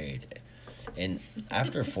 4th grade. And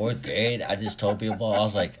after 4th grade, I just told people, I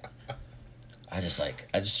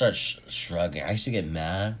just started shrugging. I used to get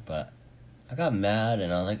mad, but I got mad,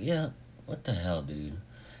 and I was like, yeah, what the hell, dude?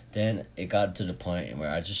 Then it got to the point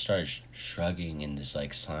where I just started shrugging and just,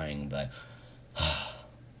 like, sighing, like,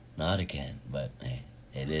 not again, but, hey.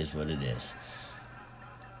 It is what it is,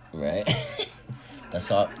 right? That's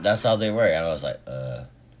how they were, and I was like,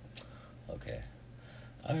 okay,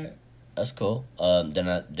 all right, that's cool.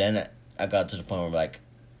 Then I got to the point where I'm like,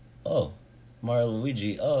 oh, Mario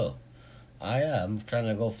Luigi, oh, I'm trying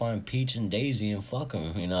to go find Peach and Daisy and fuck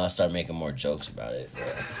them. You know, I started making more jokes about it.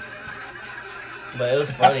 But it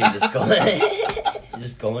was funny just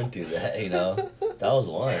going through that, you know. That was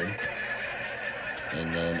one.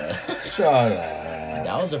 And then Shut up.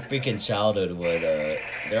 that was a freaking childhood one.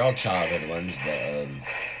 They're all childhood ones, but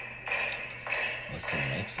what's the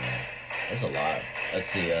next one? There's a lot. Let's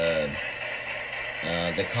see. They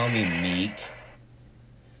call me Meek.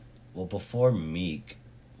 Well, before Meek,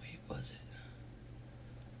 wait, was it?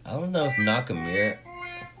 I don't know if Nakamura.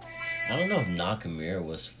 I don't know if Nakamura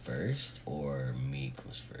was first or Meek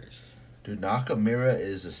was first. Dude, Nakamura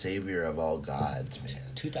is the savior of all gods, man.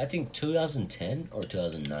 I think 2010 or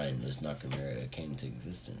 2009 was Nakamura came into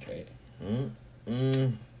existence, right?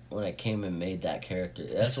 When I came and made that character.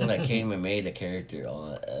 That's when I came and made a character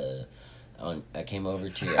on I came over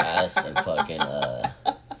to your ass and fucking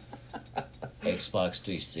Xbox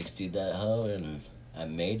 360 that hoe, and I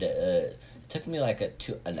made it. It took me like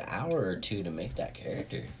an hour or two to make that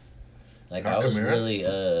character. Like I was really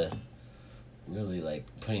like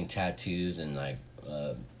putting tattoos and like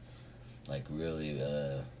really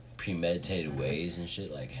premeditated ways and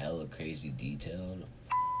shit, like hella crazy detailed.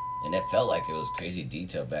 And it felt like it was crazy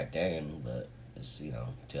detailed back then, but it's,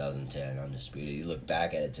 2010 undisputed. You look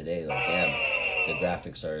back at it today, like damn, the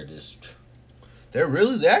graphics are just. They're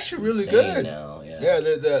actually really good now. Yeah,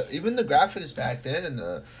 the even the graphics back then and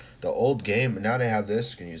the old game, and now they have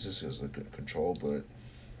this. You can use this as a control, but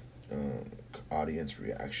audience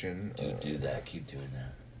reaction. Dude, do that. Keep doing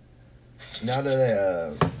that. Now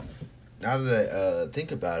that I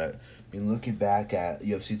think about it, I mean, looking back at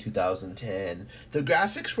UFC 2010, the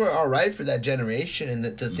graphics were all right for that generation, and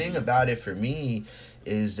the thing about it for me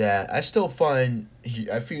is that I still find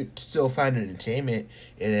entertainment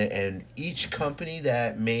in it, and each company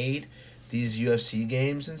that made these UFC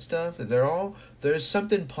games and stuff, there's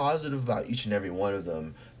something positive about each and every one of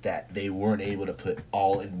them that they weren't able to put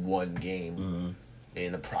all in one game.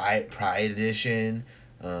 In the Pride edition,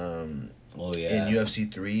 in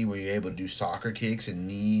UFC 3, where you're able to do soccer kicks and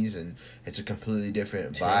knees, and it's a completely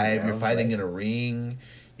different vibe. You're fighting in a ring.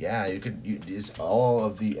 Yeah, it's all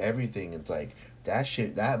of the everything. It's like that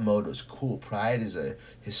shit. That mode was cool. Pride is a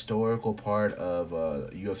historical part of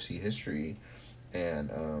UFC history, and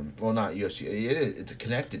not UFC. It's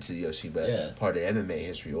connected to the UFC, but part of MMA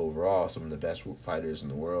history overall. Some of the best fighters in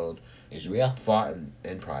the world. Israel fought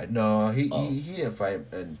in Pride. No, he didn't fight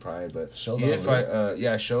in Pride, but Shogun, he did fight.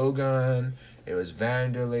 Shogun. It was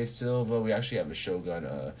Vanderlei Silva. We actually have a Shogun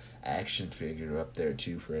action figure up there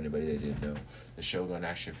too for anybody that didn't know. The Shogun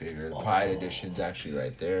action figure, the Pride edition's actually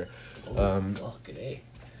right there.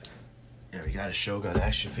 Yeah, we got a Shogun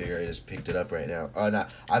action figure. I just picked it up right now. No,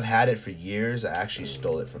 I've had it for years. I actually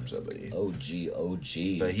stole it from somebody. OG.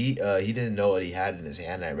 But he didn't know what he had in his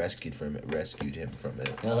hand. I rescued him from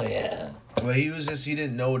it. Oh yeah. But he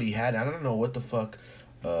didn't know what he had. I don't know what the fuck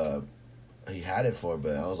he had it for,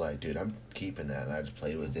 but I was like, dude, I'm keeping that, and I just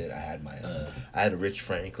played with it. I had I had a Rich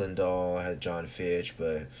Franklin doll. I had John Fitch,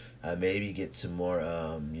 but maybe get some more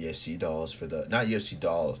UFC dolls for not UFC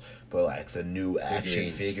dolls, but like the new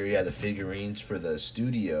action figure. Yeah, the figurines for the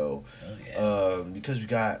studio. Oh, yeah. Because we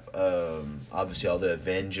got obviously all the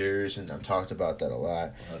Avengers, and I've talked about that a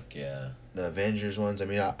lot. Fuck yeah. The Avengers ones. I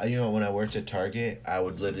mean, when I worked at Target, I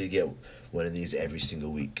would literally get one of these every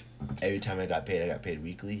single week. Every time I got paid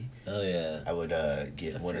weekly. Oh yeah. I would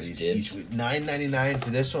get one of these each week. $9.99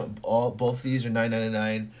 for this one. Both of these are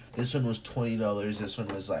 $9.99. This one was $20. This one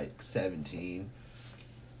was like $17.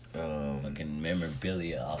 Fucking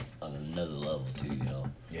memorabilia off on another level too.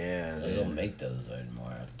 Yeah. They don't make those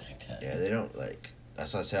anymore. I think that. Yeah, they don't like.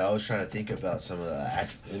 That's what I said. I was trying to think about some of the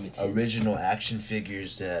original action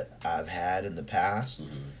figures that I've had in the past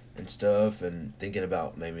and stuff, and thinking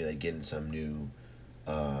about maybe like getting some new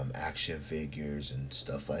action figures and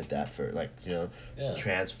stuff like that for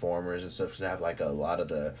Transformers and stuff, because I have like a lot of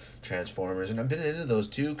the Transformers, and I've been into those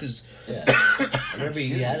too because I remember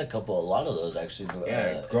you had a lot of those actually.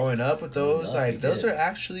 Growing up with those, those are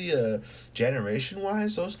actually generation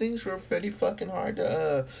wise, those things were pretty fucking hard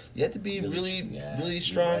to you have to be really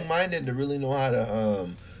strong minded to really know how to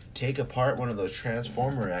take apart one of those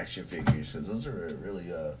Transformer action figures, because those are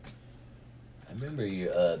really I remember you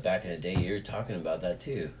back in the day. You were talking about that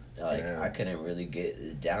too. I couldn't really get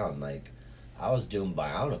it down. Like, I was doing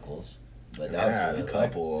Bionicles, but that was a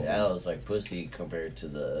couple. That was like pussy compared to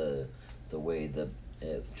the way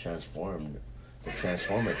it transformed. The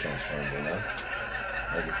Transformer transformed.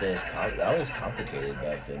 Like it says, that was complicated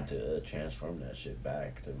back then to transform that shit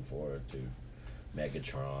back and forth to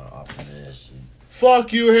Megatron, Optimus, and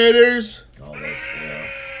fuck you haters. all this,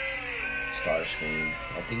 Starscream.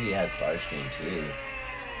 I think he had Starscream too.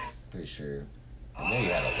 Pretty sure. I know he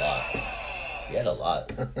had a lot. He had a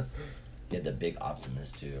lot. He had the big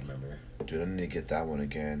Optimus too, remember? Dude, I need to get that one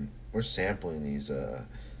again. We're sampling these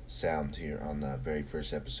sounds here on the very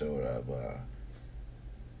first episode of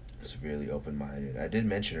Severely Open-Minded. I did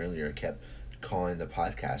mention earlier I kept calling the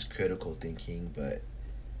podcast Critical Thinking, but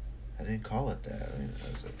I didn't call it that. I mean,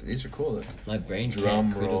 I was like, these are cool. Like, My brain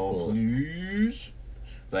drum can't roll, critical. please.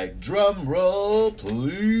 Like, drum roll,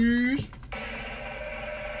 please.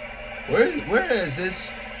 Where has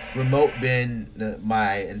this remote been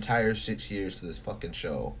my entire 6 years to this fucking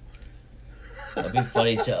show? It'd be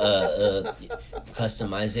funny to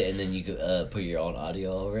customize it and then you could put your own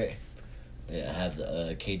audio over it. Yeah, have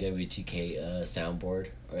the KWTK soundboard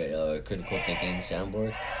or Critical Thinking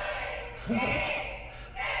soundboard.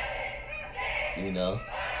 You know?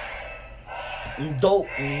 Don't.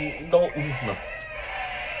 No.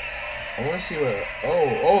 I want to see what...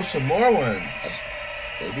 Oh, some more ones.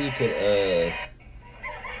 Maybe you could,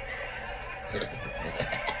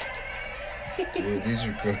 Dude, these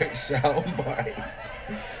are great sound bites.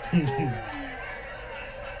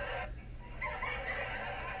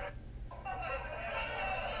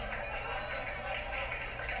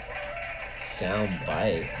 sound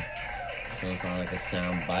bite. Sounds like a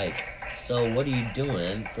sound bike. So, what are you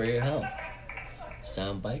doing for your health?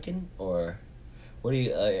 Sound biking? Or, what do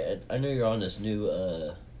you, I know you're on this new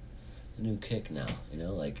kick now, you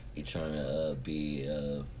know, like, you're trying to be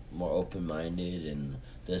more open-minded, and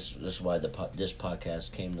this is why this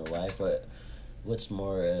podcast came to life. What's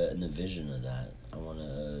more in the vision of that? I want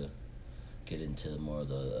to get into more of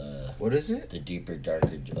the what is it? the deeper,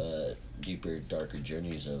 darker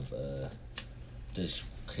journeys of this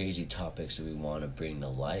crazy topics that we want to bring to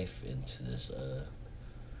life into this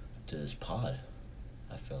to this pod.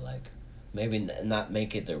 I feel like maybe not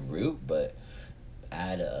make it the root, but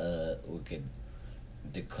add we could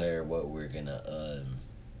declare what we're gonna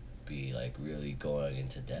be like really going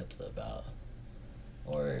into depth about,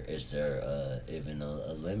 or is there even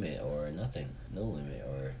a limit or nothing, no limit,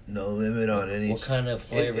 or No limit on any... what kind of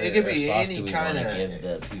flavor It could or be sauce any do we kind want to of... give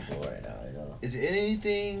the people right now? You know, Is it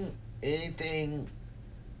anything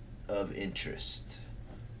of interest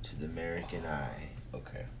to the American eye?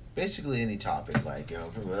 okay, Basically any topic, like, you know,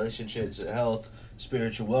 from relationships to health,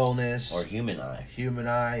 spiritual wellness, or human eye. human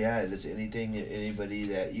eye. Yeah, just anything that anybody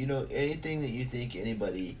that, you know, anything that you think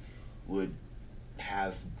anybody would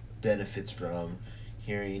have benefits from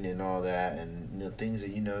hearing and all that, and, you know, things that,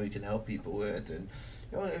 you know, you can help people with. And,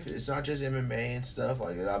 you know, if it's not just MMA and stuff,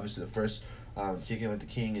 like, obviously the first Kicking with the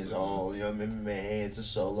King is all, you know, MMA. It's a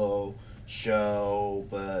solo show,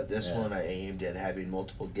 but this one I aimed at having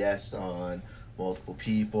multiple guests on, multiple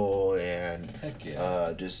people, and Heck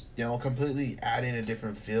yeah. just, you know, completely adding a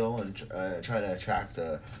different feel and trying to attract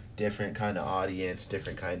a different kind of audience,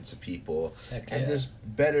 different kinds of people, Heck and yeah. just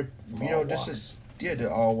better, From you know, all just walks.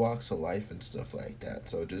 to all walks of life and stuff like that.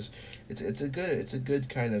 So just it's a good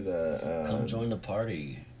kind of a Come join the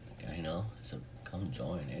party, you know. Come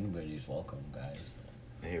join. Anybody's welcome, guys.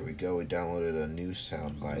 Here we go. We downloaded a new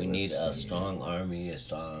sound bite. We need Let's a see. strong army, a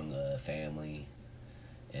strong family,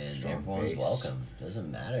 and Strong everyone's base. welcome.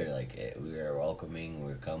 Doesn't matter. Like we are welcoming.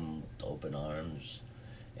 We come with open arms,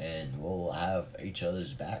 and we'll have each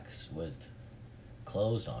other's backs with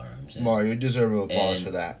closed arms. And, Mario, you deserve an applause and-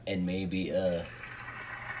 for that. and maybe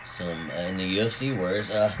some in the UFC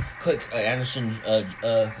words. Quick Anderson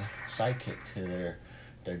sidekick to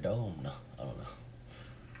their dome. No, I don't know.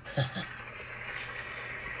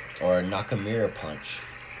 Or a Nakamura punch.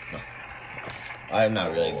 No. I'm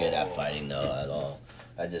not really good at fighting though at all.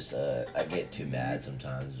 I just I get too mad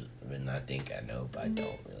sometimes when I think I know, but I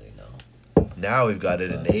don't really know. Now we've got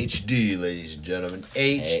it in HD, ladies and gentlemen.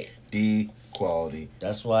 HD quality.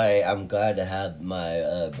 That's why I'm glad to have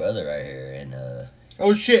my brother right here, and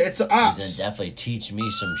Oh shit, it's he's gonna ops. definitely teach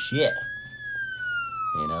me some shit.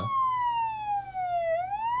 You know.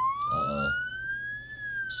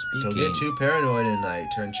 Don't get too paranoid and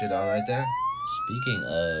like turn shit on like that. Speaking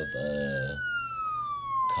of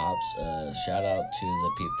cops, shout out to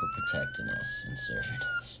the people protecting us and serving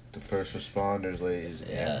us. The first responders, ladies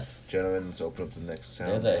Yeah. and gentlemen. Let's open up the next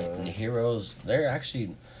They're sound. the heroes. They're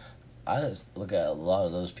actually, I look at a lot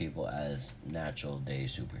of those people as natural day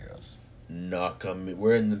superheroes.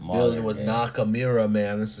 We're in the building with day. Nakamura,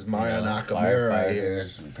 man. This is Mario You know, Nakamura right here.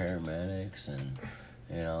 firefighters, and paramedics, and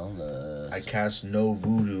you know I cast no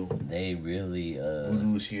voodoo. they really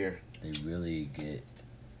Voodoo's here. they really get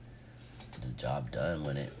the job done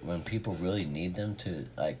when people really need them to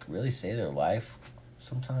like really save their life.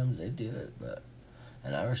 Sometimes they do it,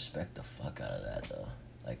 and I respect the fuck out of that though.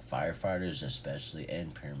 like firefighters especially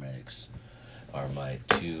and paramedics are my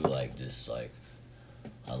two like just like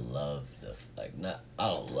I love like not I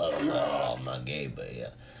don't love them at all. I'm not gay, but yeah,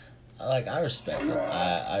 I respect it.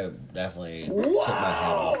 I definitely tip my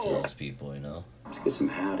hat off to those people. You know. Let's get some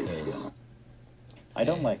howdies going. I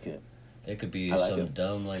don't like it. It could be like some it.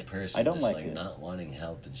 dumb like person I don't just like like it. not wanting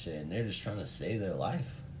help and shit, and they're just trying to save their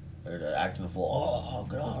life, or they're acting full. Oh,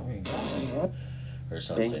 get off me, get off me, or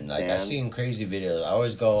something. Thanks, Like Dan. I've seen crazy videos. I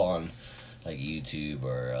always go on like YouTube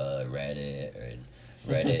or Reddit or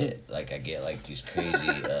Reddit. Like I get like these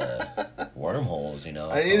crazy wormholes. You know.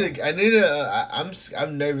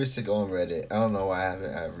 I'm nervous to go on Reddit. I don't know why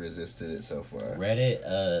I've resisted it so far.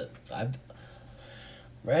 Reddit.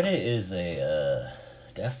 Reddit is a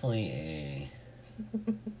definitely a.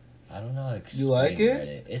 I don't know how to explain You like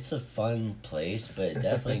it? Reddit. It's a fun place, but it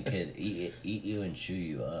definitely could eat you and chew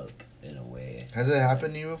you up in a way. Has it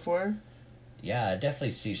happened to you before? Yeah, I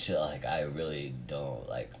definitely see shit like I really don't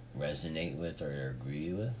like resonate with or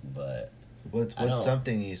agree with, but What's I don't-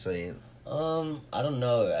 something you saying? I don't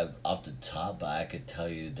know off the top, but I could tell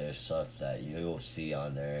you there's stuff that you'll see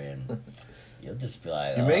on there and you'll just be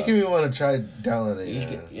like, You're making me want to try downloading you it.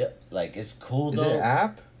 could, yeah, like it's cool Is though. it an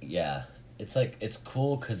app? Yeah, it's like it's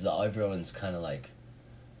cool because everyone's kind of like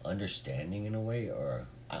understanding in a way, or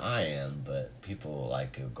I am, but people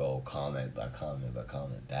like go comment by comment by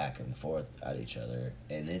comment back and forth at each other,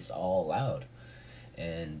 and it's all loud.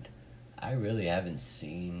 And I really haven't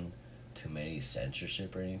seen too many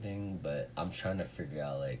censorship or anything, but I'm trying to figure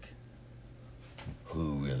out like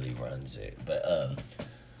who really runs it. But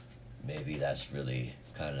maybe that's really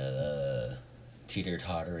kind of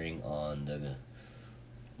teeter-tottering on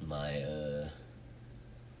my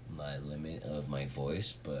my limit of my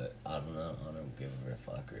voice, but I don't know. I don't give a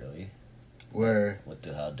fuck really. Where? What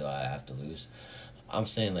the hell do I have to lose? I'm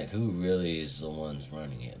saying like who really is the ones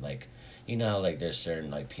running it? Like, you know how like there's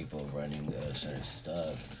certain like people running certain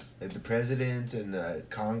stuff. Like the presidents and the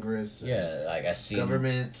Congress? Yeah, like I see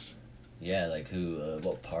Governments? Yeah, like who?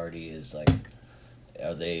 What party is like?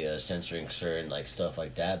 Are they censoring certain like stuff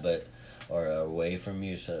like that? But or away from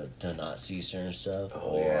you so to not see certain stuff.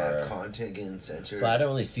 Oh, or, yeah, content getting censored. But I don't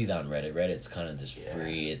really see that on Reddit. Reddit's kind of just Yeah.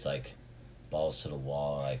 free. It's like balls to the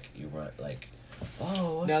wall. Like you run like.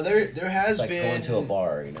 Oh. Now there has It's like been going to a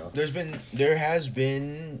bar, you know. there has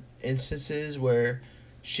been instances where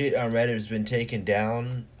shit on Reddit has been taken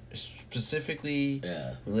down, specifically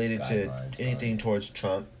Yeah. related to Guidelines, anything right. towards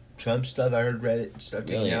Trump stuff. I heard Reddit stuff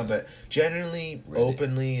taken Really? down, but generally, Reddit.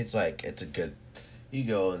 openly, it's like it's a good. You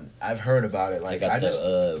go and I've heard about it. Like Like got I just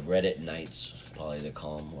Reddit Knights, probably they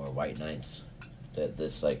call them, or White Knights, that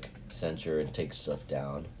this like censor and take stuff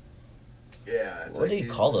down. yeah. It's What do like you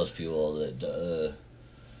call those people? That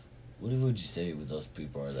what would you say with those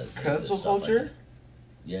people are that Cancel stuff like culture? that?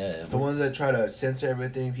 Yeah. The ones that try to censor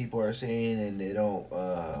everything people are saying, and they don't.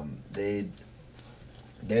 They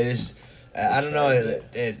just. I don't know.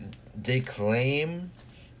 They claim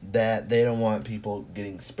that they don't want people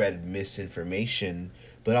getting spread misinformation,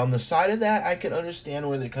 but on the side of that, I can understand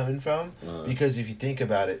where they're coming from, because if you think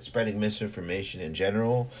about it, spreading misinformation in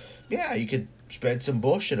general, yeah, you could spread some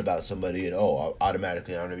bullshit about somebody, and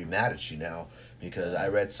automatically I'm gonna be mad at you now because I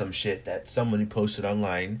read some shit that somebody posted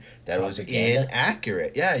online that was Propaganda?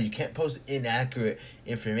 inaccurate. Yeah, you can't post inaccurate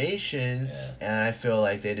information, Yeah. and I feel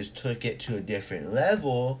like they just took it to a different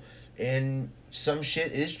level, and some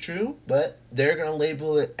shit is true, but they're gonna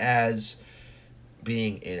label it as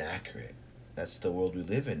being inaccurate. That's the world we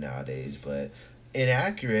live in nowadays. But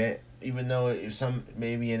inaccurate, even though if some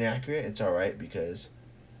may be inaccurate, it's all right because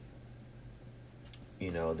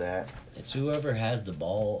you know that. It's whoever has the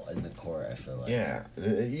ball in the court. I feel like. Yeah,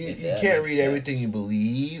 you If you that can't makes read everything sense. you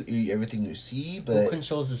believe, everything you see, Who but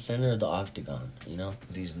controls the center of the octagon? You know,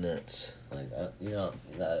 these nuts. like you know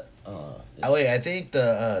that. Oh wait, I think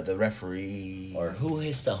the referee Or who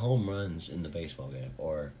hits the home runs in the baseball game?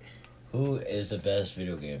 Or who is the best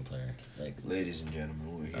video game player? Like, Ladies and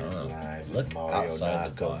gentlemen, we're I here don't know. live Look with Mario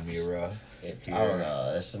outside the box. Nakamura. I don't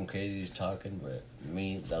know. That's some crazy talking, but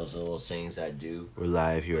me, those little things I do. We're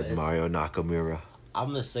live here with It's- Mario Nakamura. I'm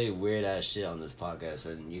gonna say weird ass shit on this podcast,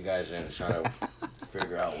 and you guys are gonna try to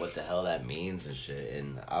figure out what the hell that means and shit.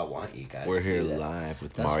 And I want you guys. We're to here do that. live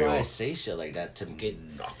with That's Mario. why I say shit like that to get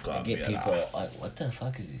people like, what the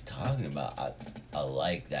fuck is he talking about? I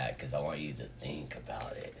like that because I want you to think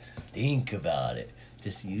about it. Think about it.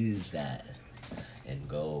 Just use that and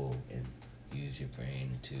go and use your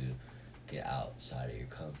brain to get outside of your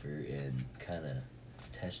comfort and kind of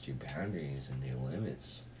test your boundaries and your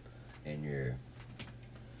limits and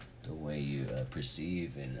the way you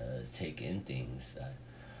perceive and take in things.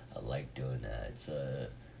 I like doing that.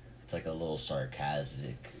 It's like a little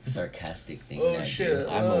sarcastic thing. Oh, that I shit,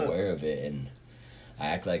 do. I'm aware of it, and I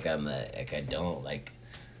act like I don't like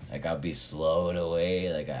I'll be slow in a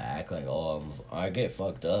way. Like I act like I get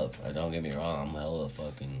fucked up. Don't get me wrong. I'm hella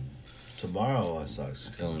fucking Tomorrow sucks.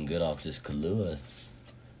 feeling good off this Kahlua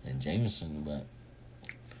and Jameson, but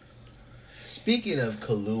Speaking of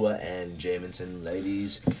Kahlua and Jameson,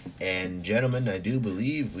 ladies and gentlemen, I do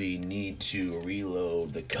believe we need to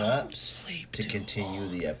reload the cups to continue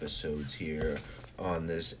the episodes here on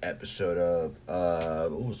this episode of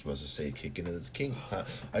what was I supposed to say, Kicking It with the King.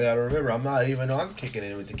 I gotta remember, I'm not even on Kicking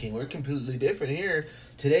It with the King. We're completely different here.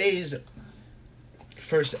 Today's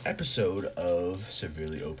first episode of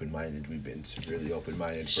Severely Open-Minded. We've been severely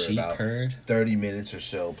open-minded for sheep about herd 30 minutes or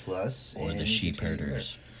so plus. or and the we sheep continue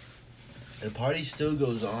herders. the party still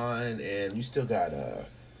goes on, and we still got a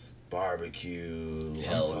barbecue.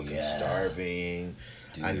 Hell I'm fucking yeah. starving.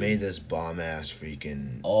 I Dude. made this bomb ass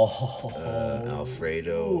freaking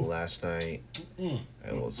Alfredo last night. It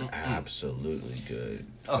was absolutely good.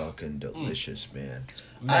 Fucking delicious, man.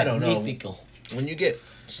 I don't know. Magnifico. When you get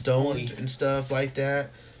stoned and stuff like that,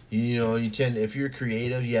 you know, you tend, if you're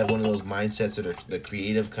creative, you have one of those mindsets that are the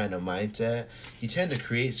creative kind of mindset. You tend to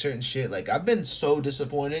create certain shit. Like, I've been so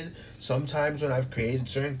disappointed sometimes when I've created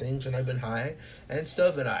certain things when I've been high and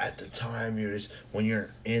stuff. And at the time, you're just, when you're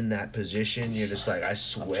in that position, you're just like, I Trying to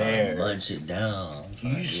swear. munch it down. I'm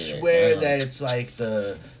trying You to get it swear down. that it's like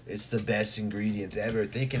it's the best ingredients ever.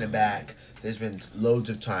 Thinking it back, there's been loads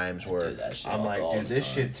of times where do that shit I'm like, all dude, the this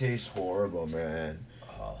time. shit tastes horrible, man.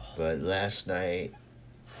 Oh, But last night,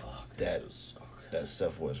 fuck, that- this was so good. that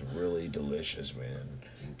stuff was really delicious, man.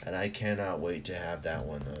 And I cannot wait to have that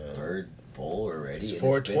one. Bird bowl already. It's and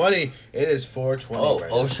 4:20. It is 4:20 Oh, right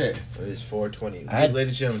oh now. shit. It is 4:20. I had-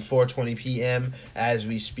 Ladies and gentlemen, 4:20 p.m. as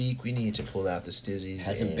we speak. We need to pull out the stizzies.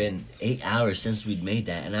 Hasn't and- been 8 hours since we'd made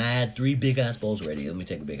that, and I had 3 big ass bowls ready. Let me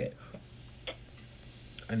take a big hit.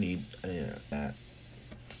 I need that.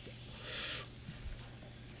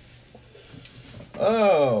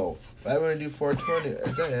 Oh, why would I do 4:20?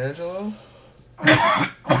 Is that Angelo?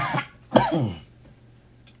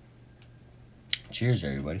 Cheers,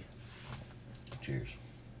 everybody. Cheers.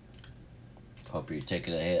 Hope you're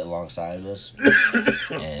taking a hit alongside of us.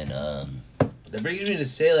 And That brings me to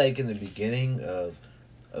say, like, in the beginning of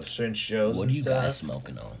certain shows what and are you stuff, guys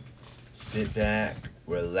smoking on? sit back,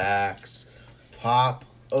 relax, pop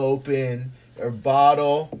open your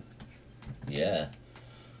bottle. Yeah.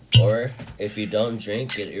 Or if you don't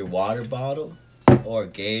drink, get your water bottle or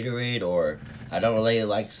Gatorade, or I don't really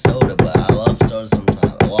like soda, but I love soda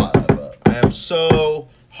sometimes a lot. But, I am so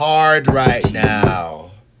hard right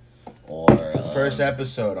now. or First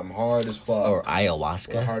episode, I'm hard as fuck. or We're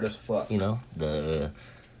ayahuasca. hard as fuck. You know, the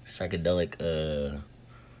psychedelic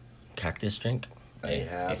cactus drink. I Hey,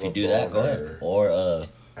 have if you a do that, go boner. ahead. Or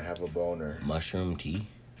I have a boner. mushroom tea.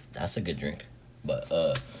 That's a good drink. But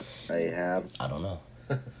I have. I don't know.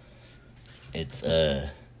 It's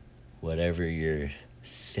whatever your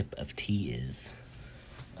sip of tea is.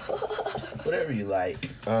 Whatever you like.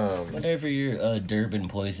 Whatever your Durban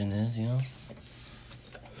poison is, you know.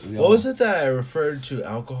 What was it that I referred to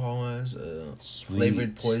alcohol as? Sweet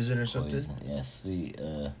Flavored poison or something? Poison.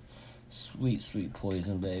 Yeah, sweet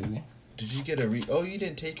poison, baby. Did you get a Oh, you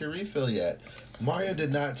didn't take your refill yet. Mario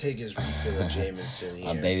did not take his refill of Jameson here.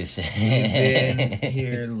 I'm babysitting. You've been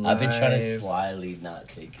here I've been trying to live. slyly not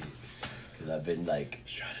take it. Because I've been like...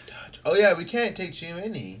 He's trying to dodge. Oh, yeah, we can't take too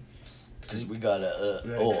many. Because we gotta,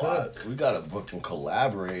 We gotta cook. we gotta fucking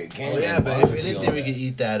collaborate. Oh, yeah, but if anything, we could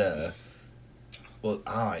eat that, well,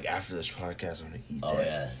 like, after this podcast, I'm gonna eat Oh, that.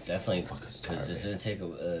 yeah, definitely. fucking Because starving. it's gonna take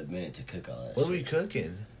a minute to cook all that What are shit. we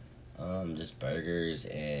cooking? Just burgers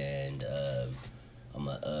and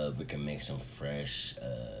we can make some fresh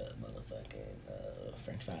motherfucking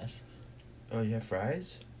French fries. Oh, you have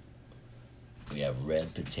fries? We have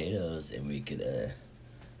red potatoes and we could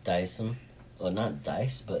dice them. Well, not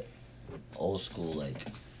dice, but old school, like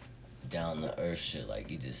down the earth shit. Like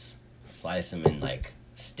you just slice them in like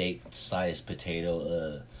steak sized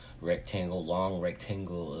potato long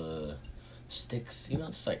rectangle sticks. You know,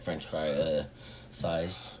 it's like French fry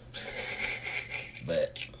size.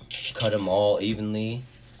 But cut them all evenly.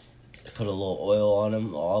 Put a little oil on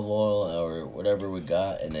them, olive oil or whatever we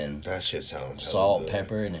got, and then That shit sounds salt, hella good.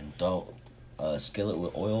 pepper, and then throw a skillet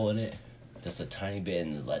with oil in it. Just a tiny bit,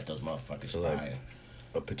 and let those motherfuckers So, fry.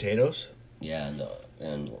 like, potatoes? Yeah,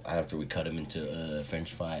 and after we cut them into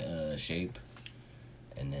French fry shape,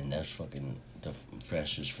 and then that's fucking the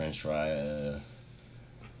freshest French fry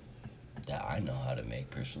that I know how to make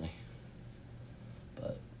personally.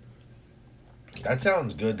 But That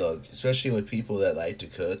sounds good though, especially with people that like to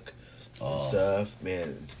cook and Oh, stuff.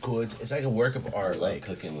 Man, it's cool. It's like a work of I art. love Like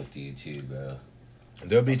cooking with you too, bro.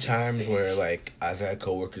 there'll be It's times sick. where like I've had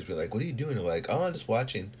coworkers be like, "What are you doing?" I'm like, "Oh, I'm just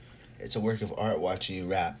watching." It's a work of art watching you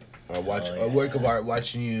rap, or watch Oh, a work of yeah. art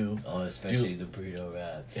watching you. Oh, especially the burrito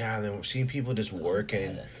wraps. Yeah, and then seeing people just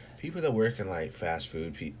working. Yeah. People that work in like fast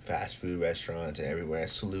food restaurants and everywhere. I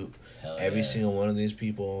salute Hell every yeah. single one of these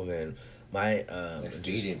people. And my They're just-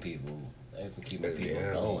 feeding people. They're keeping people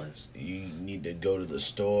yeah, going. you need to go to the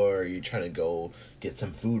store. You're trying to go get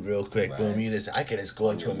some food real quick. Boom! Right. I can just go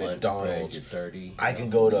On into a your lunch break, McDonald's. you're 30. I you can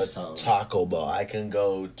know, go do to something. Taco Bell. I can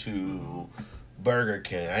go to Burger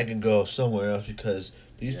King. I can go somewhere else because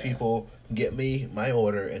these Yeah. people get me my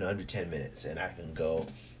order in under 10 minutes, and I can go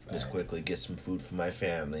just Right. quickly get some food for my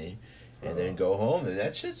family, and then go home. And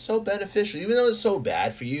that shit's so beneficial, even though it's so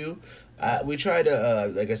bad for you. We try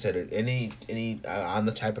to, like I said, I'm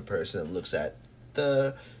the type of person that looks at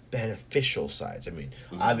the beneficial sides. I mean,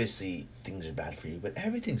 obviously things are bad for you, but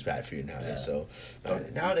everything's bad for you nowadays. Yeah. So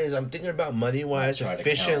nowadays, I'm thinking about money wise, Try to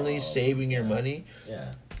efficiently count all- saving your yeah. money.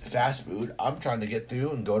 Yeah. Fast food, I'm trying to get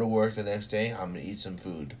through and go to work the next day. I'm gonna eat some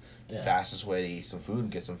food. Yeah. Fastest way to eat some food,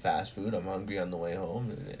 get some fast food. I'm hungry on the way home.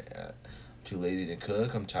 And, I'm too lazy to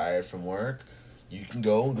cook. I'm tired from work. You can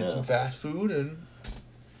go and get Yeah. some fast food, and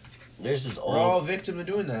There's this we're all old. victim to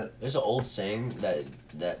doing that. There's an old saying that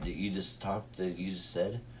you just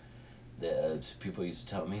said that people used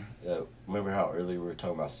to tell me. Remember how earlier we were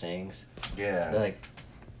talking about sayings? Yeah. They're like,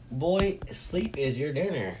 "Boy, sleep is your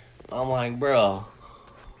dinner." I'm like, bro,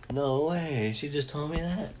 no way. She just told me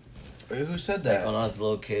that. Who said When that? I was a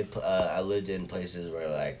little kid, I lived in places where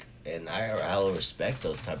like, and I hella respect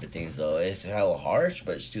those type of things though. It's hella harsh,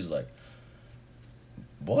 but she was like,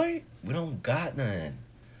 "Boy, we don't got none.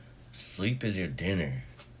 Sleep is your dinner."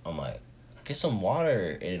 I'm like, get some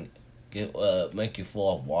water and get make you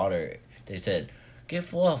full of water. They said, get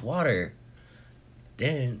full of water,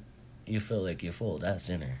 then you feel like you're full. That's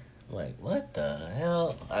dinner. I'm like, what the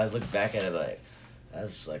hell? I look back at it like,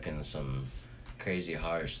 that's like in some crazy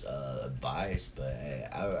harsh advice, but hey,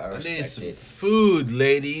 I I need respect some it. food,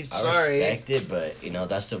 lady. I Sorry. respect it, but you know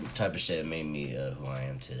that's the type of shit that made me who I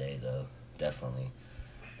am today, though. Definitely,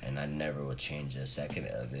 and I never will change a second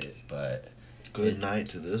of it. But Good night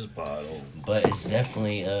to this bottle. it's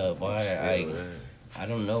definitely why Stay away. I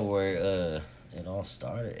don't know where it all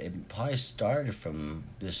started. It probably started from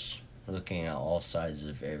just looking at all sides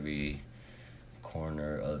of every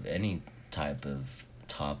corner of any type of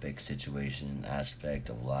topic, situation, aspect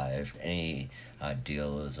of life, any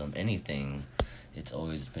idealism, anything. It's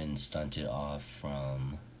always been stunted off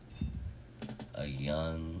from a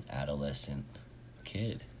young adolescent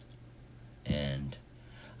kid. And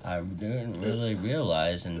I didn't really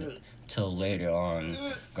realize until later on,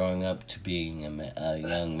 growing up to being a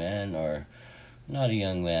young man, or not a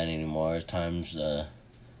young man anymore. Time's are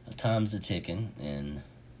ticking, and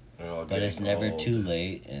We're all but it's getting never old. too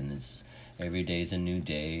late, and it's every day's a new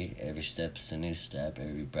day. Every step's a new step.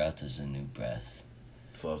 Every breath is a new breath.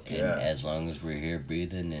 Fuck And yeah. as long as we're here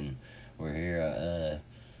breathing and we're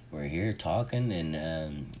here talking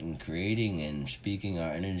and creating and speaking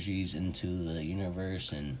our energies into the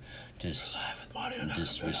universe and just Live with Mario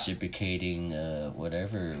just Nakamura. reciprocating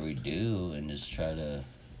whatever we do and just try to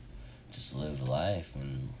just live life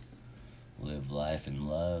and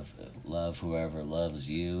love whoever loves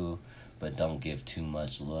you, but don't give too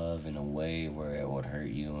much love in a way where it would hurt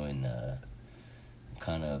you and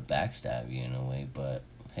kind of backstab you in a way. But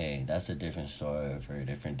hey, that's a different story for a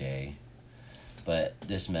different day. But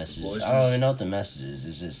this message, Voices. I don't even know what the message is.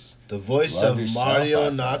 It's just The voice Love of yourself, Mario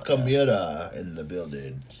I felt, Nakamura in the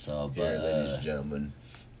building. so, Here, ladies but and gentlemen.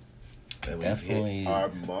 And we've definitely- hit our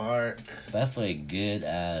mark. definitely a good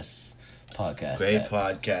ass podcast. Great set.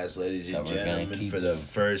 podcast, ladies that and we're gonna gentlemen, keep for the doing.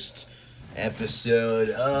 first episode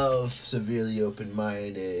of Severely Open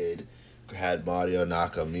Minded. Had Mario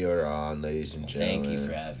Nakamura on, ladies and gentlemen. Thank you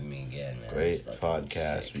for having me again, man. Great It's fucking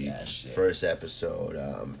podcast. sick We ass shit. first episode.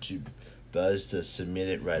 To Buzz to submit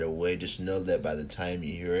it right away. Just know that by the time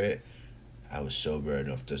you hear it, I was sober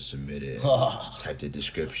enough to submit it. Type the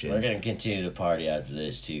description. We're gonna continue to party after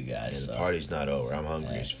this too, Yeah, guys. the so. party's not over. I'm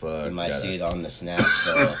hungry Yeah. as fuck. You might Gotta- see it on the Snap,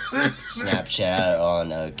 so Snapchat on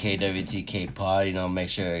KWTK Pod. You know, make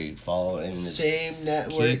sure you follow and just Same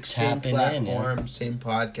network, keep same tapping in, yeah. platform, same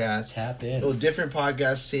podcast. tap in. No, different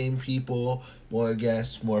podcasts, same people, more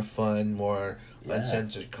guests, more fun, more Yeah.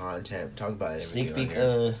 uncensored content. Talk about everything Sneak on peek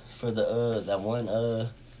here. for the that one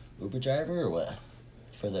Uber driver or what?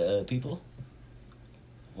 For the people.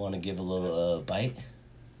 Want to give a little bite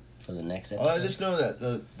for the next episode? Just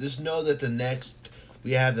know that the next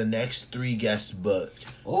We have the next 3 guests booked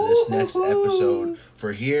for this next episode.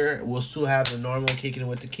 For here, we'll still have the normal Kicking It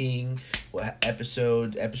With The King.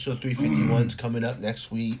 Episode 351's coming up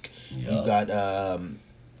next week. You got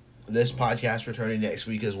this podcast returning next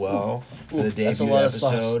week as well for the debut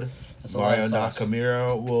episode. Mario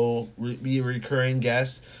Nakamura will be a recurring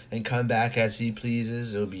guest and come back as he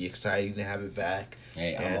pleases. It'll be exciting to have it back.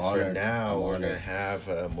 Hey, and I'm honored. for now, I'm we're honored. going to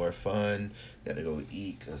have more fun. Gotta go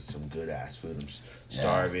eat some good ass food. I'm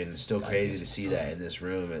starving. It's still crazy to see that in this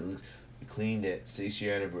room. We cleaned it.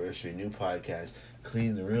 6-year anniversary, new podcast.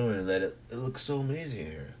 Cleaned the room and let it looks so amazing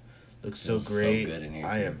here. Looks so great. So good in here,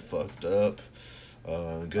 I am fucked up.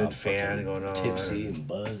 Good fan going on. Tipsy and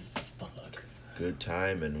buzzed as fuck. Good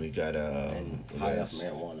time, and we got And high off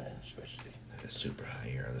marijuana, especially. super high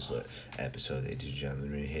here on this episode, ladies and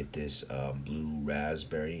gentlemen. We're gonna hit this blue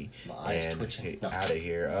raspberry My eyes and twitching. out of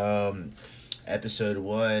here. Episode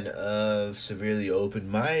 1 of Severely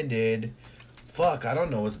Open-Minded. Fuck, I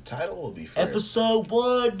don't know what the title will be first. Episode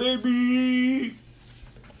 1, baby!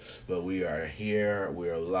 But we are here. We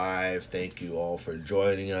are live. Thank you all for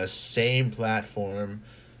joining us. Same platform,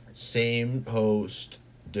 same host,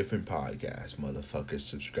 different podcast. Motherfuckers,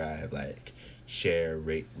 subscribe, like, share,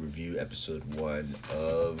 rate, review. This is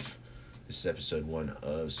episode 1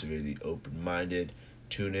 of Severely Open-Minded.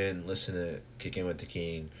 Tune in, listen to Kicking With The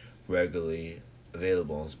King regularly.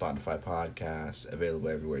 Available on Spotify podcasts, available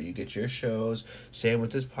everywhere you get your shows. Same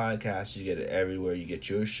with this podcast, you get it everywhere you get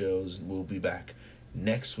your shows. We'll be back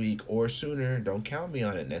next week or sooner. Don't count me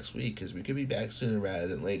on it next week, because we could be back sooner rather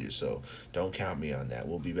than later, so don't count me on that.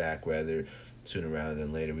 We'll be back sooner rather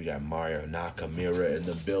than later. We got Mario Nakamura in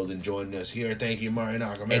the building joining us here. Thank you, Mario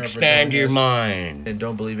Nakamura. Expand your mind. And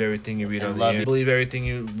don't believe everything you read on the love internet. it. Believe everything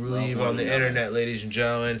you believe Love on the one another. internet, ladies and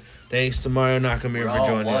gentlemen. Thanks to Mario Nakamura We're for all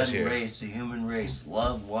joining one us here. race, the human race.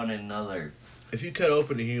 Love one another. If you cut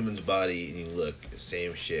open a human's body and you look,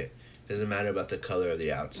 same shit. Doesn't matter about the color of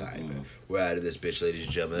the outside. But we're out of this bitch, ladies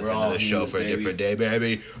and gentlemen. That's We're all another show humans, for a baby. different day,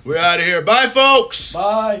 baby. We're out of here. Bye, folks.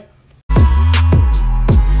 Bye!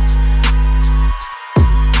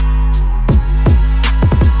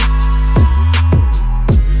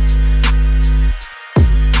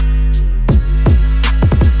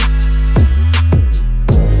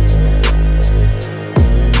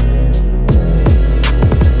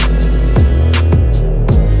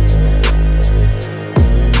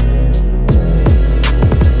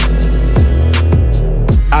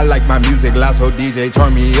 I like my music loud, so DJ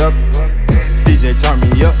turn me up. DJ turn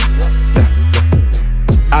me up. Yeah.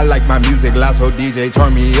 I like my music loud, so DJ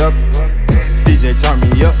turn me up. DJ turn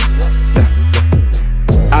me up.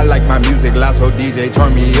 Yeah. I like my music loud, so DJ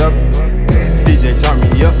turn me up. DJ turn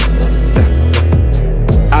me up.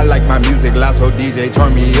 Yeah. I like my music loud, so DJ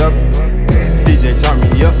turn me up. DJ turn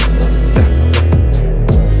me up. Yeah.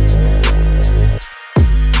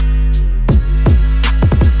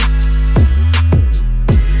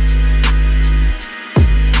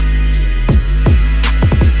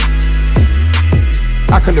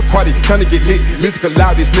 I come to party, come to get lit. Music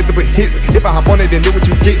loud, this nigga but hits. If I hop on it and do what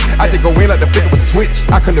you get, I just go in like the flick of a switch.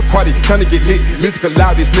 I come to party, come to get lit. Music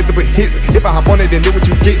loud, this nigga but hits. If I hop on it and do what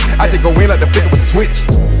you get, I just go in like the flick of a switch.